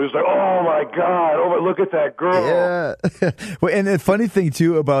hair. It was like, oh my God, look at that girl. Yeah. Well, and the funny thing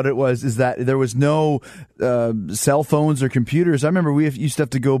too about it is that there was no cell phones or computers. I remember we used to have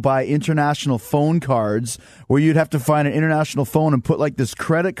to go buy international phone cards where you'd have to find an international phone and put this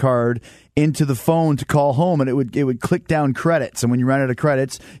credit card into the phone to call home, and it would click down credits. And when you ran out of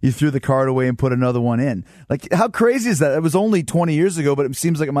credits, you threw the card away and put another one in. How crazy is that? It was only 20 years ago, but it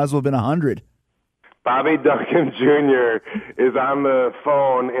seems like it might as well have been 100. Bobby Duncan Jr. is on the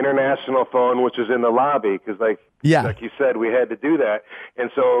phone, international phone, which is in the lobby, because like you said, we had to do that. And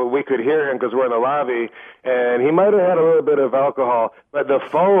so we could hear him because we're in the lobby, and he might have had a little bit of alcohol, but the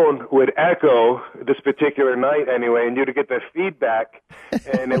phone would echo this particular night anyway, and you'd get the feedback,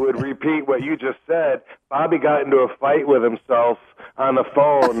 and it would repeat what you just said. Bobby got into a fight with himself on the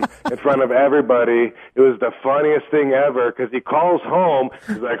phone in front of everybody. It was the funniest thing ever, because he calls home.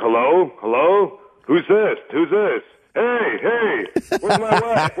 He's like, hello? Who's this? Hey, where's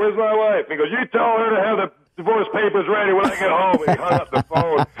my wife? He goes, you tell her to have the divorce papers ready when I get home. And he hung up the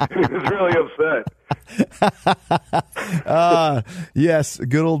phone, and he was really upset. Yes,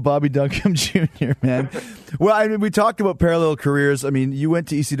 good old Bobby Duncan Jr., man. Well, I mean, we talked about parallel careers. I mean, you went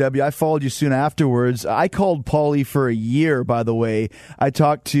to ECW. I followed you soon afterwards. I called Paulie for a year, by the way. I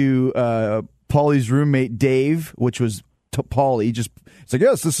talked to Paulie's roommate, Dave, which was Paulie, it's like,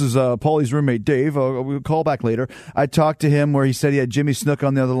 yes, this is Paulie's roommate, Dave. We'll call back later. I talked to him where he said he had Jimmy Snook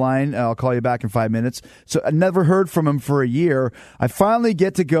on the other line. I'll call you back in 5 minutes. So I never heard from him for a year. I finally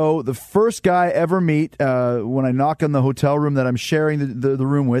get to go. The first guy I ever meet when I knock on the hotel room that I'm sharing the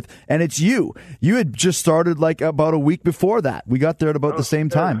room with, and it's you. You had just started about a week before that. We got there at about the same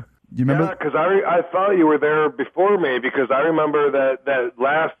time. You remember? Yeah, because I thought you were there before me, because I remember that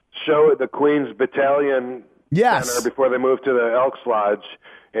last show at the Queen's Battalion Center before they moved to the Elks Lodge,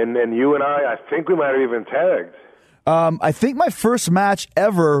 and you and I think we might have even tagged. I think my first match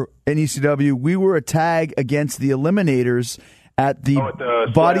ever in ECW, we were a tag against the Eliminators at the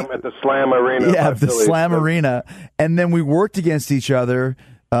Slam Arena. Yeah, the Slam Arena, and then we worked against each other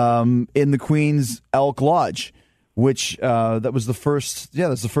in the Queen's Elk Lodge. Which that was the first. Yeah,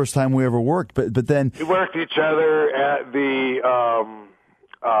 that's the first time we ever worked. But then we worked each other at the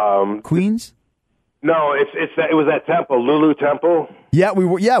Queens. No, it was that temple, Lulu Temple. Yeah, we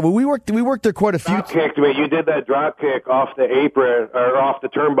worked there quite a few. Drop kicked me. You did that drop kick off the apron or off the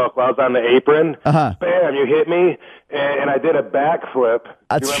turnbuckle. I was on the apron. Bam! You hit me, and I did a backflip.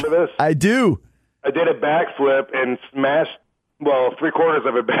 Do you remember this? I do. I did a backflip and smashed, 3/4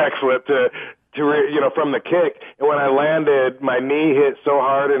 of a backflip to from the kick, and when I landed, my knee hit so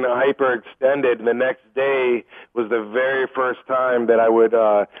hard and hyperextended, and the next day was the very first time that I would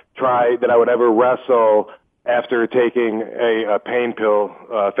ever wrestle after taking a pain pill.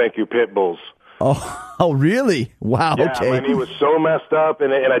 Thank you, Pit Bulls. Oh, really? Wow. Yeah, okay. My knee was so messed up,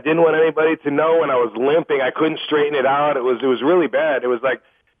 and I didn't want anybody to know when I was limping. I couldn't straighten it out. It was really bad. It was like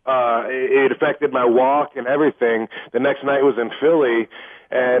it affected my walk and everything. The next night was in Philly.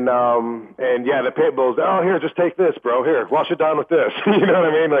 And yeah, the Pit Bulls. Oh, here, just take this, bro. Here, wash it down with this. You know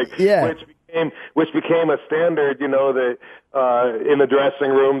what I mean? Which became a standard. That in the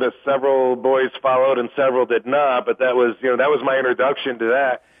dressing room, that several boys followed and several did not. But that was my introduction to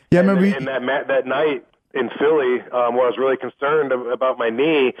that. Yeah, I remember. And that night in Philly, where I was really concerned about my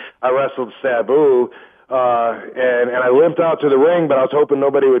knee, I wrestled Sabu, and I limped out to the ring, but I was hoping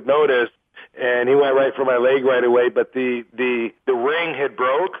nobody would notice. And he went right for my leg right away, but the ring had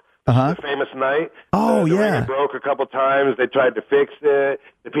broke, The famous night. Oh, the yeah. ring broke a couple times. They tried to fix it.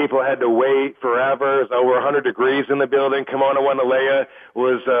 The people had to wait forever. It was over 100 degrees in the building. Kimona Wanalea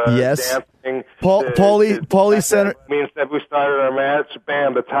was dancing. Paulie Center. Means that we started our match.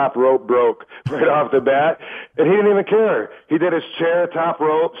 Bam, the top rope broke right off the bat. And he didn't even care. He did his chair, top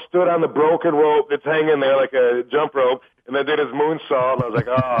rope, stood on the broken rope that's hanging there like a jump rope, and then did his moonsault. And I was like,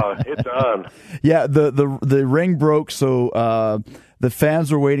 oh, it's on. Yeah, the ring broke, so the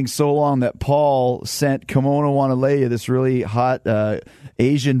fans were waiting so long that Paul sent Kimona Wanalea, this really hot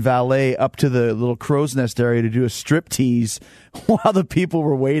Asian valet, up to the little crow's nest area to do a strip tease while the people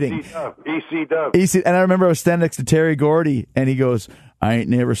were waiting. EC-dub. And I remember I was standing next to Terry Gordy, and he goes, I ain't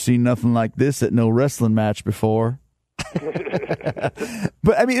never seen nothing like this at no wrestling match before.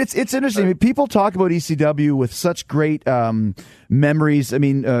 But I mean, it's interesting. I mean, people talk about ECW with such great memories. I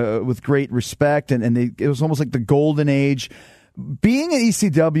mean, with great respect, and it was almost like the golden age. Being at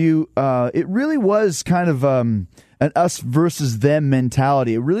ECW, it really was kind of an us versus them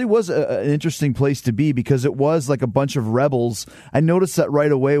mentality. It really was an interesting place to be because it was like a bunch of rebels. I noticed that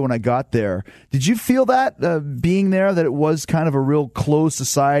right away when I got there. Did you feel that being there, that it was kind of a real closed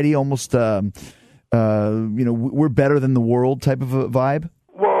society, almost we're better than the world type of a vibe?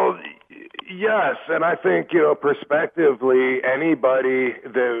 Well, yes, and I think, prospectively, anybody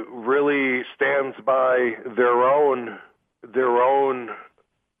that really stands by their own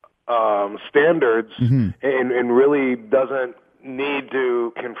standards and really doesn't need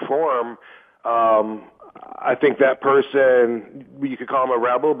to conform, I think that person, you could call them a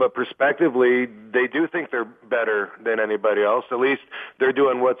rebel, but prospectively, they do think they're better than anybody else. At least they're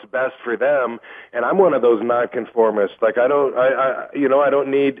doing what's best for them. And I'm one of those nonconformists. Like I don't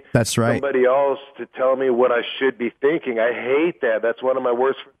need That's right. somebody else to tell me what I should be thinking. I hate that. That's one of my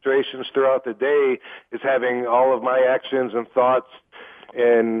worst frustrations throughout the day, is having all of my actions and thoughts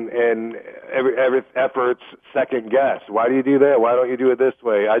and every efforts second guess. Why do you do that? Why don't you do it this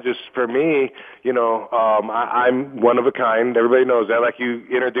way? For me, I'm one of a kind. Everybody knows that. Like you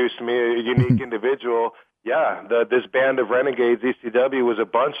introduced me, a unique individual. Yeah, this band of renegades, ECW, was a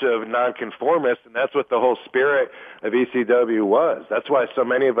bunch of nonconformists, and that's what the whole spirit of ECW was. That's why so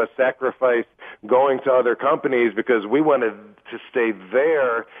many of us sacrificed going to other companies, because we wanted to stay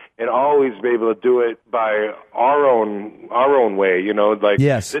there and always be able to do it by our own way.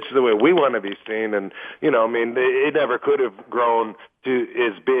 Yes. This is the way we want to be seen, and it never could have grown to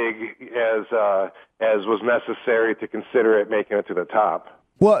as big as was necessary to consider it making it to the top.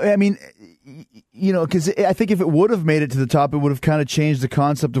 Well, I mean, because I think if it would have made it to the top, it would have kind of changed the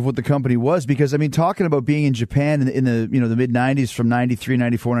concept of what the company was. Because, I mean, talking about being in Japan in the the mid-'90s from 93,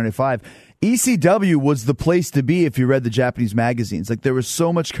 94, 95, ECW was the place to be if you read the Japanese magazines. Like, there was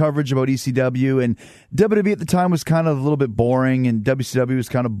so much coverage about ECW, and WWE at the time was kind of a little bit boring, and WCW was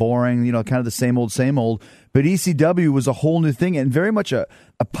kind of boring, kind of the same old. But ECW was a whole new thing, and very much a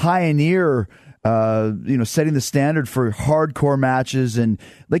pioneer, setting the standard for hardcore matches. And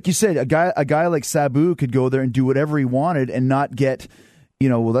like you said, a guy like Sabu could go there and do whatever he wanted and not get,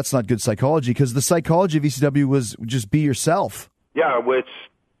 that's not good psychology, because the psychology of ECW was just be yourself. Yeah,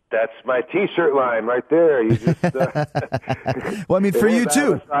 that's my T-shirt line right there. You just, well, I mean, for you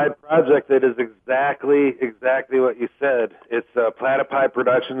too. A side project that is exactly what you said. It's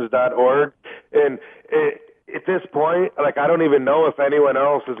platypipeproductions.org, and at this point, like, I don't even know if anyone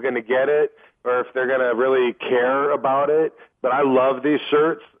else is going to get it or if they're going to really care about it. But I love these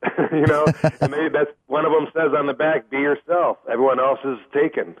shirts, and maybe that's one of them says on the back, "Be yourself." Everyone else is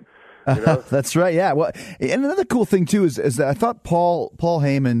taken. That's right. Yeah. Well, and another cool thing too is that I thought Paul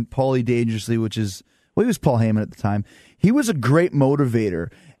Heyman, Paulie Dangerously, he was Paul Heyman at the time. He was a great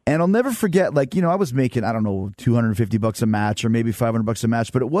motivator. And I'll never forget, I was making, I don't know, $250 a match or maybe $500 a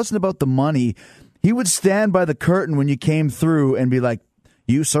match, but it wasn't about the money. He would stand by the curtain when you came through and be like,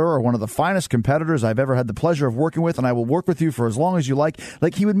 "You, sir, are one of the finest competitors I've ever had the pleasure of working with, and I will work with you for as long as you like."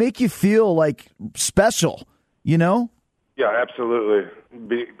 Like, he would make you feel like special, Yeah, absolutely.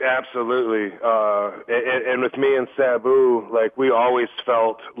 Absolutely. And with me and Sabu, like, we always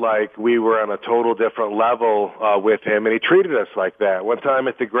felt like we were on a total different level with him, and he treated us like that. One time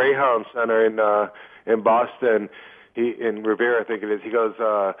at the Greyhound Center in Boston, in Revere, I think it is, he goes,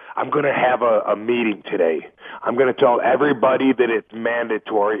 "I'm going to have a meeting today. I'm going to tell everybody that it's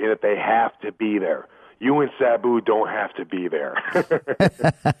mandatory and that they have to be there. you and Sabu don't have to be there.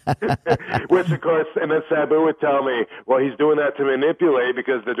 Which, of course, and then Sabu would tell me, well, he's doing that to manipulate,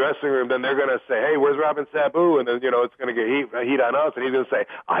 because the dressing room, then they're going to say, hey, where's Rob and Sabu? And then, it's going to get heat on us. And he's going to say,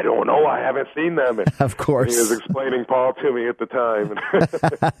 I don't know, I haven't seen them. And of course. He was explaining Paul to me at the time.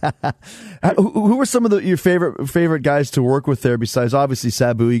 Who were some of your favorite guys to work with there besides, obviously,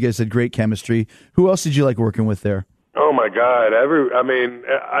 Sabu? You guys had great chemistry. Who else did you like working with there? Oh my God! There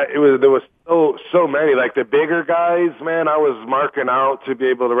was so many. Like the bigger guys, man, I was marking out to be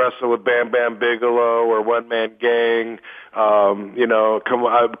able to wrestle with Bam Bam Bigelow or One Man Gang.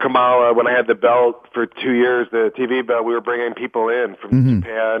 Kamala, when I had the belt for 2 years, the TV belt, we were bringing people in from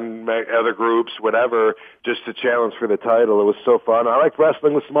Japan, other groups, whatever, just to challenge for the title. It was so fun. I liked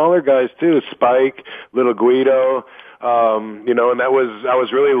wrestling with smaller guys too, Spike, Little Guido. And I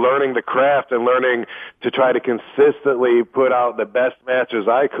was really learning the craft and learning to try to consistently put out the best matches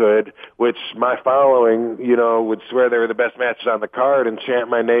I could, which my following, would swear they were the best matches on the card and chant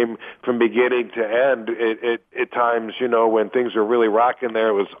my name from beginning to end. At times, when things were really rocking there,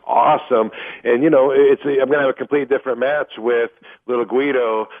 it was awesome. And, I'm going to have a completely different match with Little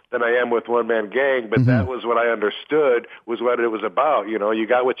Guido than I am with One Man Gang, but that was what I understood was what it was about. You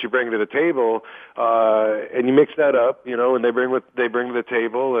got what you bring to the table, and you mix that up, and they bring what they bring to the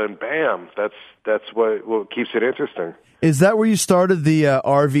table, and bam, that's what keeps it interesting. Is that where you started the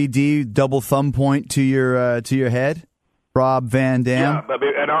RVD double thumb point to your head, Rob Van Dam? Yeah,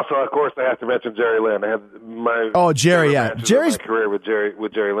 and also, of course, I have to mention Jerry Lynn. I have my Jerry, yeah, Jerry's career with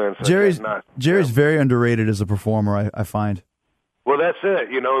Jerry Lynn. So Jerry's very underrated as a performer, I find. Well, that's it.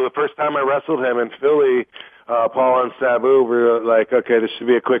 The first time I wrestled him in Philly, Paul and Sabu were like, okay, this should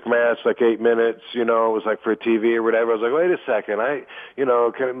be a quick match, like 8 minutes, it was like for TV or whatever. I was like, wait a second, can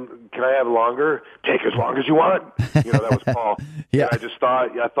I have longer? Take as long as you want. That was Paul. Yeah. And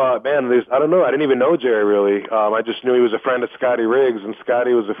I thought, man, I don't know, I didn't even know Jerry really. I just knew he was a friend of Scotty Riggs, and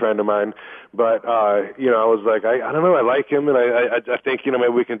Scotty was a friend of mine. But, I was like, I don't know, I like him, and I think, maybe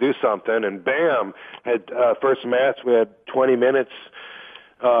we can do something. And bam, first match, we had 20 minutes.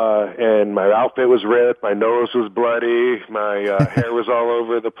 And my outfit was ripped, my nose was bloody, my hair was all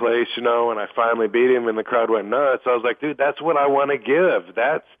over the place, and I finally beat him and the crowd went nuts. I was like, dude, that's what I want to give.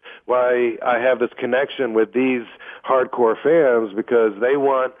 That's why I have this connection with these hardcore fans, because they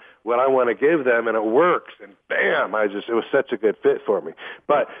want what I want to give them, and it works. And bam, it was such a good fit for me.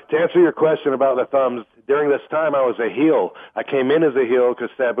 But to answer your question about the thumbs, during this time I was a heel. I came in as a heel because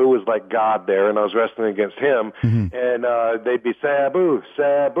Sabu was like God there, and I was wrestling against him. And they'd be Sabu,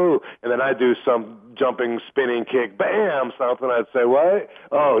 Sabu, and then I'd do some jumping, spinning kick, bam, something. I'd say, what?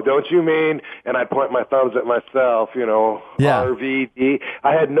 Oh, don't you mean? And I'd point my thumbs at myself, RVD.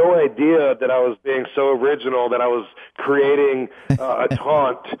 I had no idea that I was being so original that I was creating a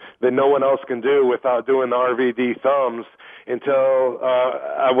taunt that no one else can do without doing the RVD thumbs until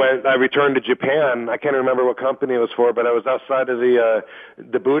I returned to Japan. I can't remember what company it was for, but I was outside of the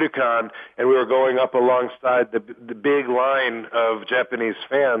Budokan, and we were going up alongside the big line of Japanese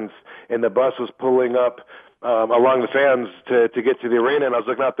fans, and the bus was pulling up along the fans to get to the arena, and I was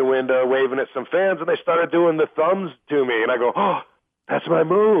looking out the window waving at some fans, and they started doing the thumbs to me, and I go, oh, that's my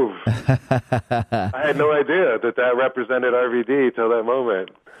move. I had no idea that represented RVD till that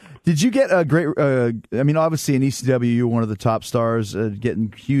moment. Did you get a great, obviously in ECW, you were one of the top stars,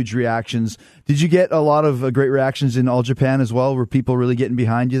 getting huge reactions. Did you get a lot of great reactions in All Japan as well? Were people really getting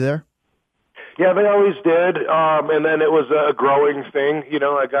behind you there? Yeah, they always did. And then it was a growing thing.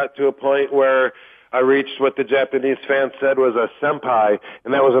 I got to a point where I reached what the Japanese fans said was a senpai,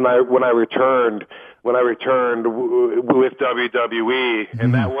 and that was when I returned with WWE,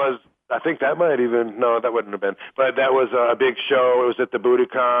 and that was, I think that might even, no, that wouldn't have been, but that was a big show. It was at the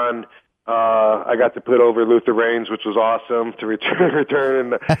Budokan. I got to put over Luther Reigns, which was awesome to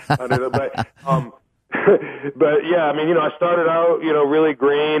return under the, but yeah, I started out, really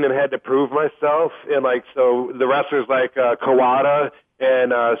green and had to prove myself, and so the wrestlers like Kawada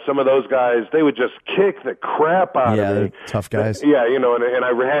and some of those guys, they would just kick the crap out of me. Tough guys. Yeah, and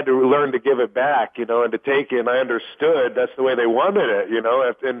I had to learn to give it back, and to take it, and I understood that's the way they wanted it,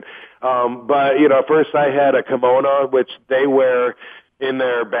 but, first I had a kimono, which they wear in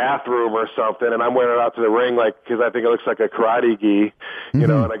their bathroom or something, and I'm wearing it out to the ring, because I think it looks like a karate gi,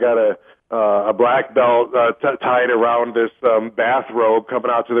 and I got a black belt tied around this bathrobe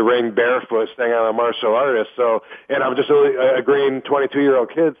coming out to the ring barefoot, saying I'm a martial artist. So, and I'm just a green 22-year-old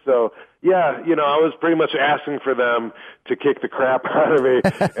kid. So, yeah, I was pretty much asking for them to kick the crap out of me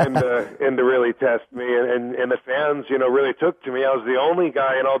and to really test me. And the fans, really took to me. I was the only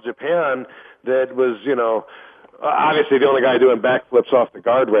guy in All Japan that was, obviously the only guy doing backflips off the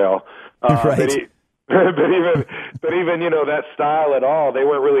guardrail. Right. but even that style at all, they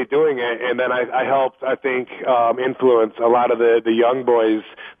weren't really doing it. And then I helped, I think, influence a lot of the young boys.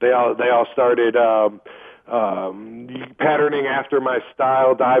 They all started patterning after my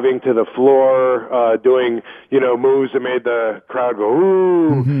style, diving to the floor, doing moves that made the crowd go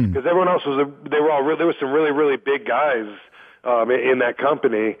ooh, because everyone else there was some really, really big guys in that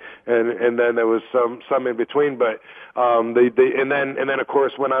company, and then there was some in between, but and then of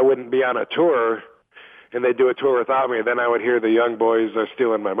course when I wouldn't be on a tour and they do a tour without me, then I would hear the young boys are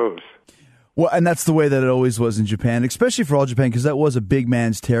stealing my moves. Well, and that's the way that it always was in Japan, especially for All Japan, because that was a big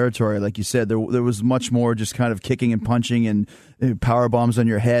man's territory. Like you said, there was much more just kind of kicking and punching and power bombs on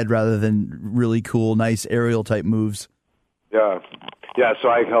your head rather than really cool, nice aerial type moves. Yeah. So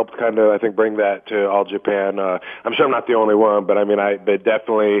I helped kind of, I think, bring that to All Japan. I'm sure I'm not the only one, but I mean, but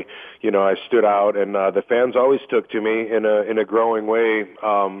definitely, I stood out, and the fans always took to me in a growing way.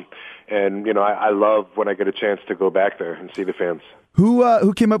 And I love when I get a chance to go back there and see the fans.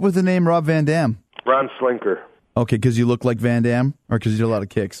 Who came up with the name Rob Van Dam? Ron Slinker. Okay, because you look like Van Dam, or because you did a lot of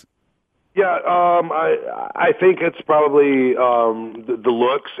kicks? Yeah, I think it's probably the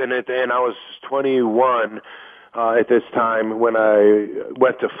looks, and I was 21 at this time when I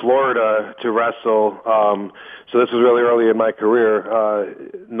went to Florida to wrestle. So this was really early in my career,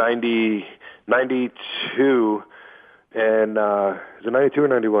 92, and is it 92 or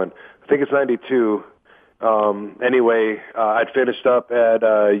 91? I think it's 92. Anyway, I'd finished up at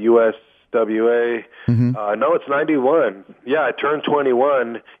USWA. No, it's 91. Yeah, I turned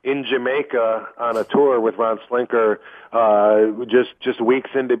 21 in Jamaica on a tour with Ron Slinker, just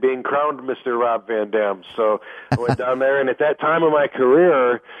weeks into being crowned Mr. Rob Van Dam. So I went down there, and at that time of my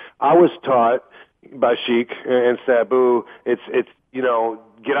career, I was taught by Sheik and Sabu, it's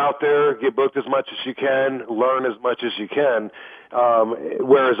get out there, get booked as much as you can, learn as much as you can.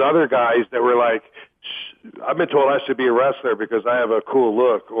 Whereas other guys that were like, I've been told I should be a wrestler because I have a cool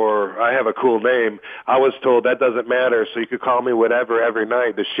look or I have a cool name. I was told that doesn't matter, so you could call me whatever every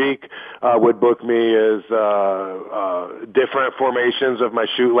night. The Sheik would book me as different formations of my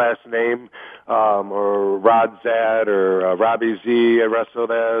shoot last name, or Rod Zad or Robbie Z I wrestled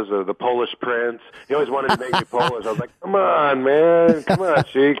as, or the Polish Prince. He always wanted to make me Polish. I was like, come on, man. Come on,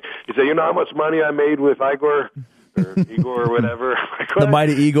 Sheik. He said, you know how much money I made with Igor? Or Igor or whatever. The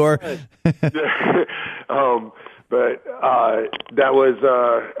mighty Igor. But that was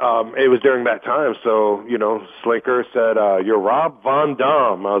it was during that time. So, Slinker said, you're Rob Van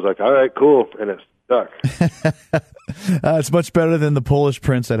Dam. I was like, all right, cool. And it stuck. It's much better than the Polish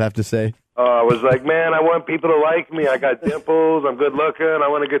Prince, I'd have to say. I was like, man, I want people to like me. I got dimples. I'm good looking. I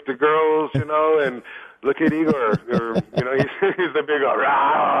want to get the girls, and look at Igor. He's the big,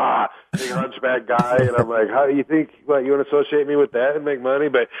 big hunchback guy. And I'm like, how do you think, you want to associate me with that and make money?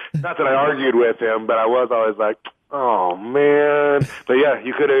 But not that I argued with him, but I was always like, oh, man. But yeah,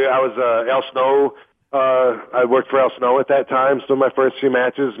 I was El Snow. I worked for El Snow at that time. So my first few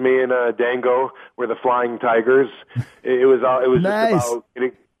matches, me and Dango were the Flying Tigers. It was nice.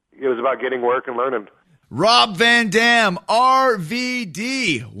 It was about getting work and learning. Rob Van Dam,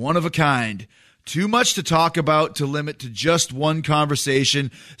 RVD, one of a kind. Too much to talk about to limit to just one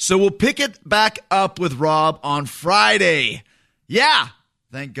conversation, so we'll pick it back up with Rob on Friday. Yeah,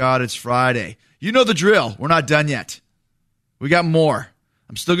 thank God it's Friday. You know the drill. We're not done yet. We got more.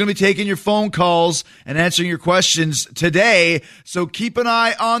 I'm still going to be taking your phone calls and answering your questions today, so keep an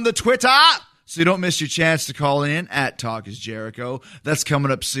eye on the Twitter so you don't miss your chance to call in at Talk is Jericho. That's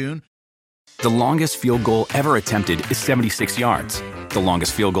coming up soon. The longest field goal ever attempted is 76 yards. The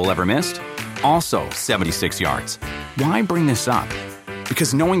longest field goal ever missed? Also 76 yards. Why bring this up?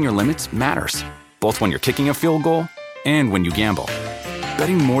 Because knowing your limits matters, both when you're kicking a field goal and when you gamble.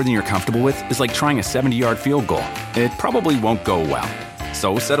 Betting more than you're comfortable with is like trying a 70-yard field goal. It probably won't go well.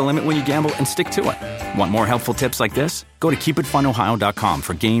 So set a limit when you gamble and stick to it. Want more helpful tips like this? Go to keepitfunohio.com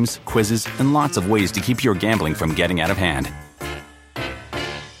for games, quizzes, and lots of ways to keep your gambling from getting out of hand.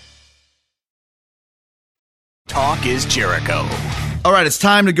 Talk is Jericho. All right, it's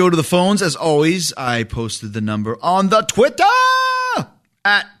time to go to the phones. As always, I posted the number on the Twitter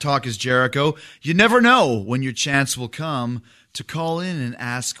at Talk is Jericho. You never know when your chance will come to call in and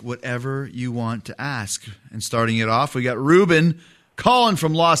ask whatever you want to ask. And starting it off, we got Ruben calling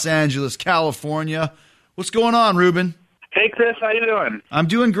from Los Angeles, California. What's going on, Ruben? Hey, Chris, how you doing? I'm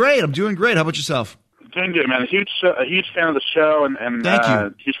doing great. How about yourself? Doing good, man. A huge fan of the show, and Thank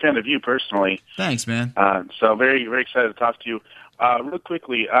you. Huge fan of you personally. Thanks, man. So very, very excited to talk to you. Real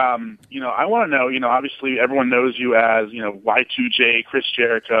quickly, I want to know, obviously everyone knows you as, Y2J, Chris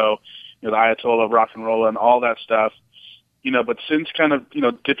Jericho, the Ayatollah of rock and roll and all that stuff. But since kind of,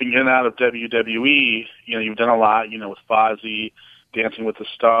 dipping in and out of WWE, you've done a lot, with Fozzy, Dancing with the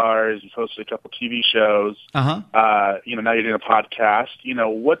Stars, you've hosted a couple TV shows. Uh-huh. Now you're doing a podcast.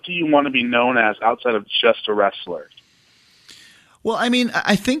 What do you want to be known as outside of just a wrestler? Well, I mean,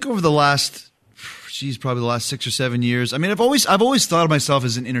 I think over the last, probably the last 6 or 7 years, I mean, I've always thought of myself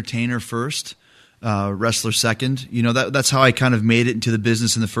as an entertainer first. Wrestler second. That's how I kind of made it into the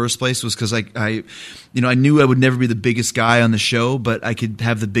business in the first place, was because I knew I would never be the biggest guy on the show, but I could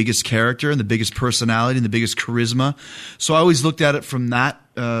have the biggest character and the biggest personality and the biggest charisma. So I always looked at it from that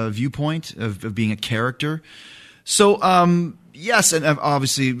viewpoint of being a character. So yes, and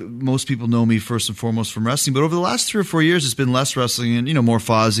obviously most people know me first and foremost from wrestling, but over the last 3 or 4 years, it's been less wrestling and more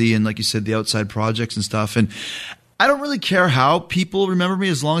Fozzy and, like you said, the outside projects and stuff. And I don't really care how people remember me,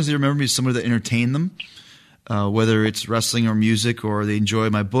 as long as they remember me as somebody that entertained them, whether it's wrestling or music, or they enjoy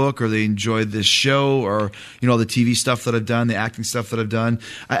my book, or they enjoy this show, or all the TV stuff that I've done, the acting stuff that I've done.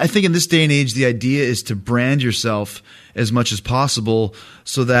 I think in this day and age, the idea is to brand yourself as much as possible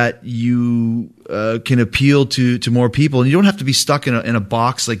so that you can appeal to more people, and you don't have to be stuck in a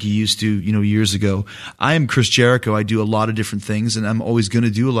box like you used to years ago. I am Chris Jericho. I do a lot of different things, and I'm always going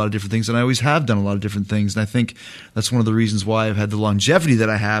to do a lot of different things, and I always have done a lot of different things. And I think that's one of the reasons why I've had the longevity that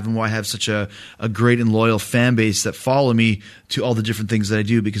I have, and why I have such a great and loyal fan base that follow me to all the different things that I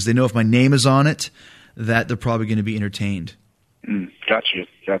do, because they know if my name is on it, that they're probably going to be entertained. Got you.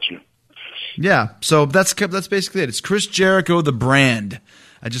 Yeah, so that's basically it. It's Chris Jericho, the brand.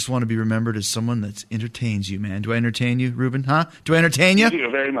 I just want to be remembered as someone that entertains you, man. Do I entertain you, Ruben? Huh? Do I entertain you? You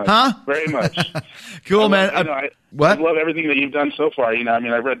do, very much. Huh? Very much. Cool, man. What? I love everything that you've done so far.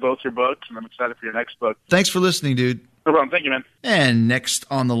 I've read both your books, and I'm excited for your next book. Thanks for listening, dude. No problem. Thank you, man. And next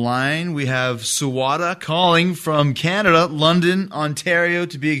on the line, we have Sawada calling from Canada, London, Ontario,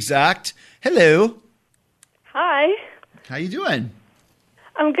 to be exact. Hello. Hi. How you doing?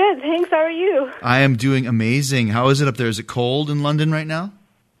 I'm good, thanks. How are you? I am doing amazing. How is it up there? Is it cold in London right now?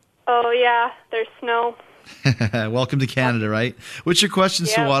 Oh, yeah. There's snow. Welcome to Canada, right? What's your question,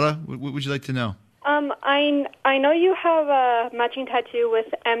 Yeah. Sawada? What would you like to know? I know you have a matching tattoo with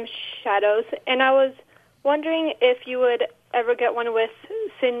M Shadows, and I was wondering if you would ever get one with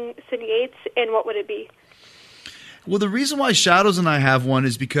Sin Gates, and what would it be? Well, the reason why Shadows and I have one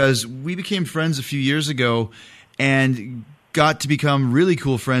is because we became friends a few years ago and got to become really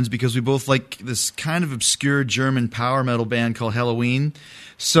cool friends because we both like this kind of obscure German power metal band called Helloween.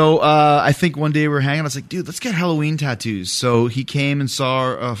 So I think one day we were hanging out. I was like, dude, let's get Helloween tattoos. So he came and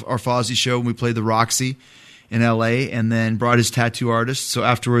saw our Fozzy show when we played the Roxy in L.A. and then brought his tattoo artist. So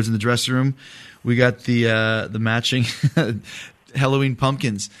afterwards in the dressing room, we got the matching Helloween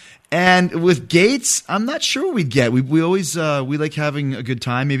pumpkins. And with Gates, I'm not sure what we'd get. We always we like having a good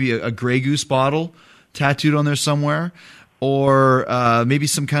time. Maybe a Grey Goose bottle tattooed on there somewhere. Or maybe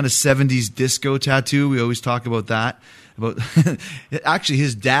some kind of 70s disco tattoo. We always talk about that. Actually,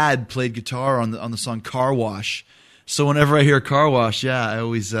 his dad played guitar on the song Car Wash. So whenever I hear Car Wash, I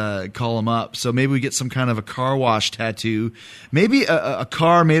always call him up. So maybe we get some kind of a car wash tattoo. Maybe a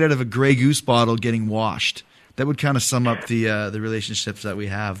car made out of a Grey Goose bottle getting washed. That would kind of sum up the relationships that we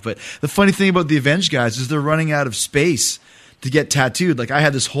have. But the funny thing about the Avenged guys is they're running out of space to get tattooed. Like I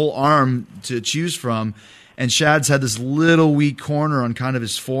had this whole arm to choose from, and Shad's had this little wee corner on kind of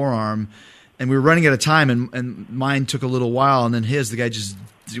his forearm, and we were running out of time, and mine took a little while, and then the guy just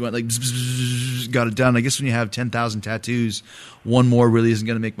went like, got it done. I guess when you have 10,000 tattoos, one more really isn't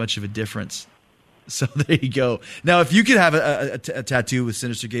going to make much of a difference. So there you go. Now, if you could have a tattoo with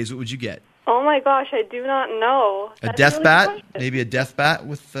Sinister Gaze, what would you get? Oh my gosh, I do not know. A death bat? Maybe a death bat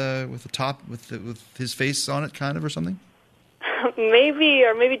with the top with his face on it, kind of, or something.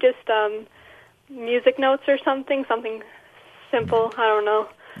 Maybe just music notes or something simple. I don't know.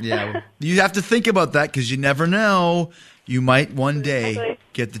 Yeah, you have to think about that because you never know. You might one day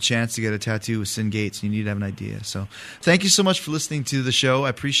get the chance to get a tattoo with Sin Gates, and you need to have an idea. So thank you so much for listening to the show. I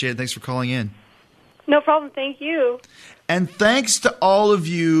appreciate it. Thanks for calling in. No problem. Thank you. And thanks to all of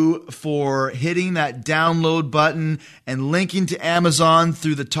you for hitting that download button and linking to Amazon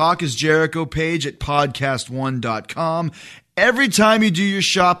through the Talk is Jericho page at podcast1.com. Every time you do your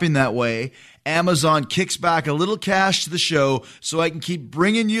shopping that way, Amazon kicks back a little cash to the show so I can keep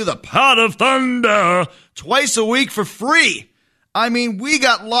bringing you the Pot of Thunder twice a week for free. I mean, we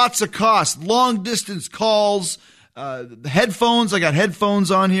got lots of costs, long distance calls, headphones. I got headphones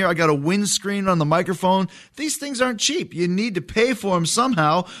on here. I got a windscreen on the microphone. These things aren't cheap. You need to pay for them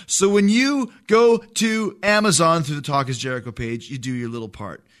somehow. So when you go to Amazon through the Talk is Jericho page, you do your little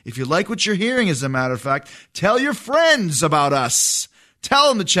part. If you like what you're hearing, as a matter of fact, tell your friends about us. Tell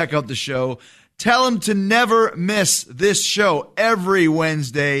them to check out the show. Tell them to never miss this show every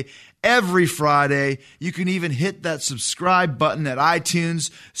Wednesday, every Friday. You can even hit that subscribe button at iTunes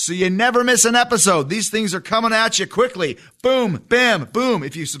so you never miss an episode. These things are coming at you quickly. Boom, bam, boom.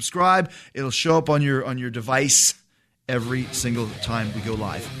 If you subscribe, it'll show up on your device every single time we go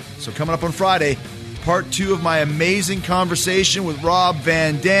live. So coming up on Friday, part 2 of my amazing conversation with Rob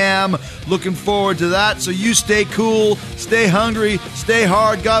Van Dam. Looking forward to that. So you stay cool, stay hungry, stay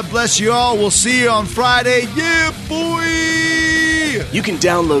hard. God bless you all. We'll see you on Friday. Yeah, boy! You can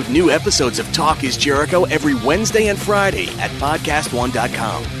download new episodes of Talk is Jericho every Wednesday and Friday at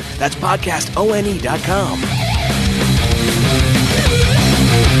podcastone.com. That's podcastone.com.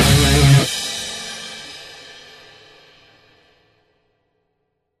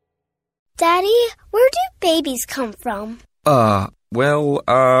 Daddy, where do babies come from? Honey?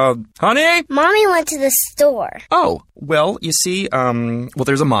 Mommy went to the store. Oh, well, you see,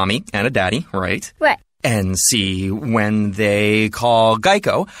 there's a mommy and a daddy, right? Right. And see, when they call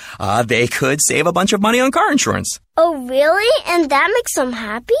Geico, they could save a bunch of money on car insurance. Oh, really? And that makes them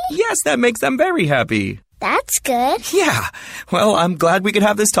happy? Yes, that makes them very happy. That's good. Yeah. Well, I'm glad we could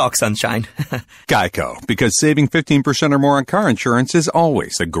have this talk, Sunshine. Geico, because saving 15% or more on car insurance is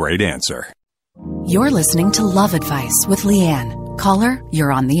always a great answer. You're listening to Love Advice with Leanne. Caller,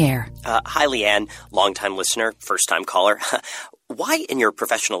 you're on the air. Hi, Leanne. Long-time listener, first-time caller. Why, in your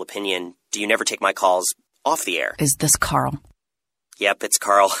professional opinion, do you never take my calls off the air? Is this Carl? Yep, it's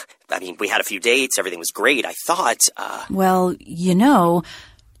Carl. I mean, we had a few dates. Everything was great. I thought, Well,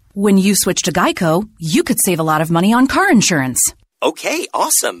 when you switch to Geico, you could save a lot of money on car insurance. Okay,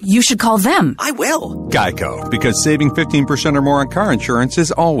 awesome. You should call them. I will. Geico, because saving 15% or more on car insurance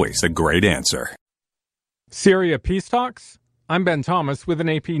is always a great answer. Syria peace talks? I'm Ben Thomas with an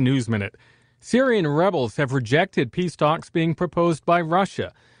AP News Minute. Syrian rebels have rejected peace talks being proposed by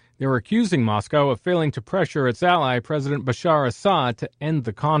Russia. They're accusing Moscow of failing to pressure its ally, President Bashar Assad, to end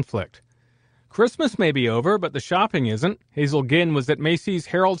the conflict. Christmas may be over, but the shopping isn't. Hazel Ginn was at Macy's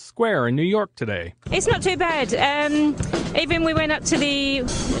Herald Square in New York today. It's not too bad. Even we went up to the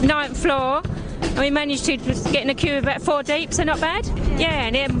 9th floor and we managed to get in a queue about 4 deep, so not bad. Yeah,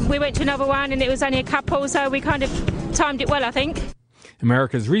 and then we went to another one and it was only a couple, so we kind of timed it well, I think.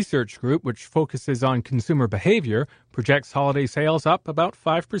 America's Research Group, which focuses on consumer behavior, projects holiday sales up about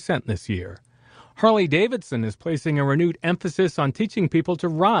 5% this year. Harley-Davidson is placing a renewed emphasis on teaching people to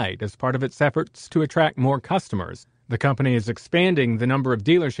ride as part of its efforts to attract more customers. The company is expanding the number of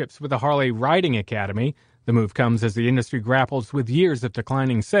dealerships with a Harley Riding Academy. The move comes as the industry grapples with years of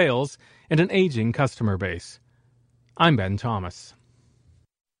declining sales and an aging customer base. I'm Ben Thomas.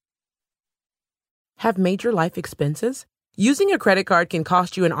 Have major life expenses? Using a credit card can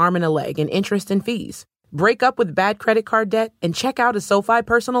cost you an arm and a leg in interest and fees. Break up with bad credit card debt and check out a SoFi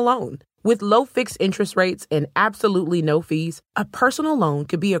personal loan. With low fixed interest rates and absolutely no fees, a personal loan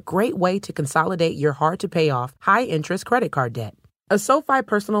could be a great way to consolidate your hard-to-pay-off, high-interest credit card debt. A SoFi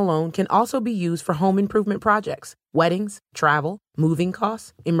personal loan can also be used for home improvement projects, weddings, travel, moving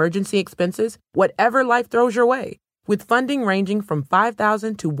costs, emergency expenses, whatever life throws your way, with funding ranging from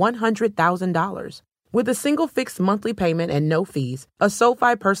 $5,000 to $100,000. With a single fixed monthly payment and no fees, a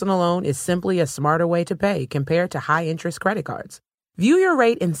SoFi personal loan is simply a smarter way to pay compared to high-interest credit cards. View your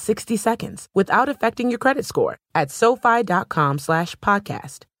rate in 60 seconds without affecting your credit score at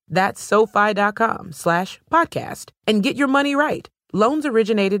SoFi.com/podcast. That's SoFi.com/podcast. And get your money right. Loans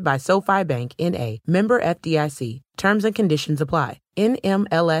originated by SoFi Bank, N.A., member FDIC. Terms and conditions apply.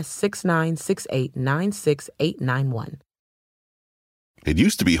 NMLS 696896891. It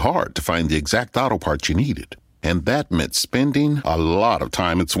used to be hard to find the exact auto parts you needed, and that meant spending a lot of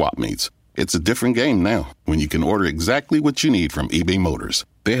time at swap meets. It's a different game now when you can order exactly what you need from eBay Motors.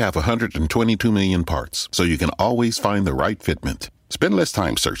 They have 122 million parts, so you can always find the right fitment. Spend less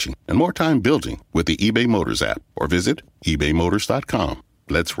time searching and more time building with the eBay Motors app, or visit ebaymotors.com.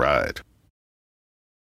 Let's ride.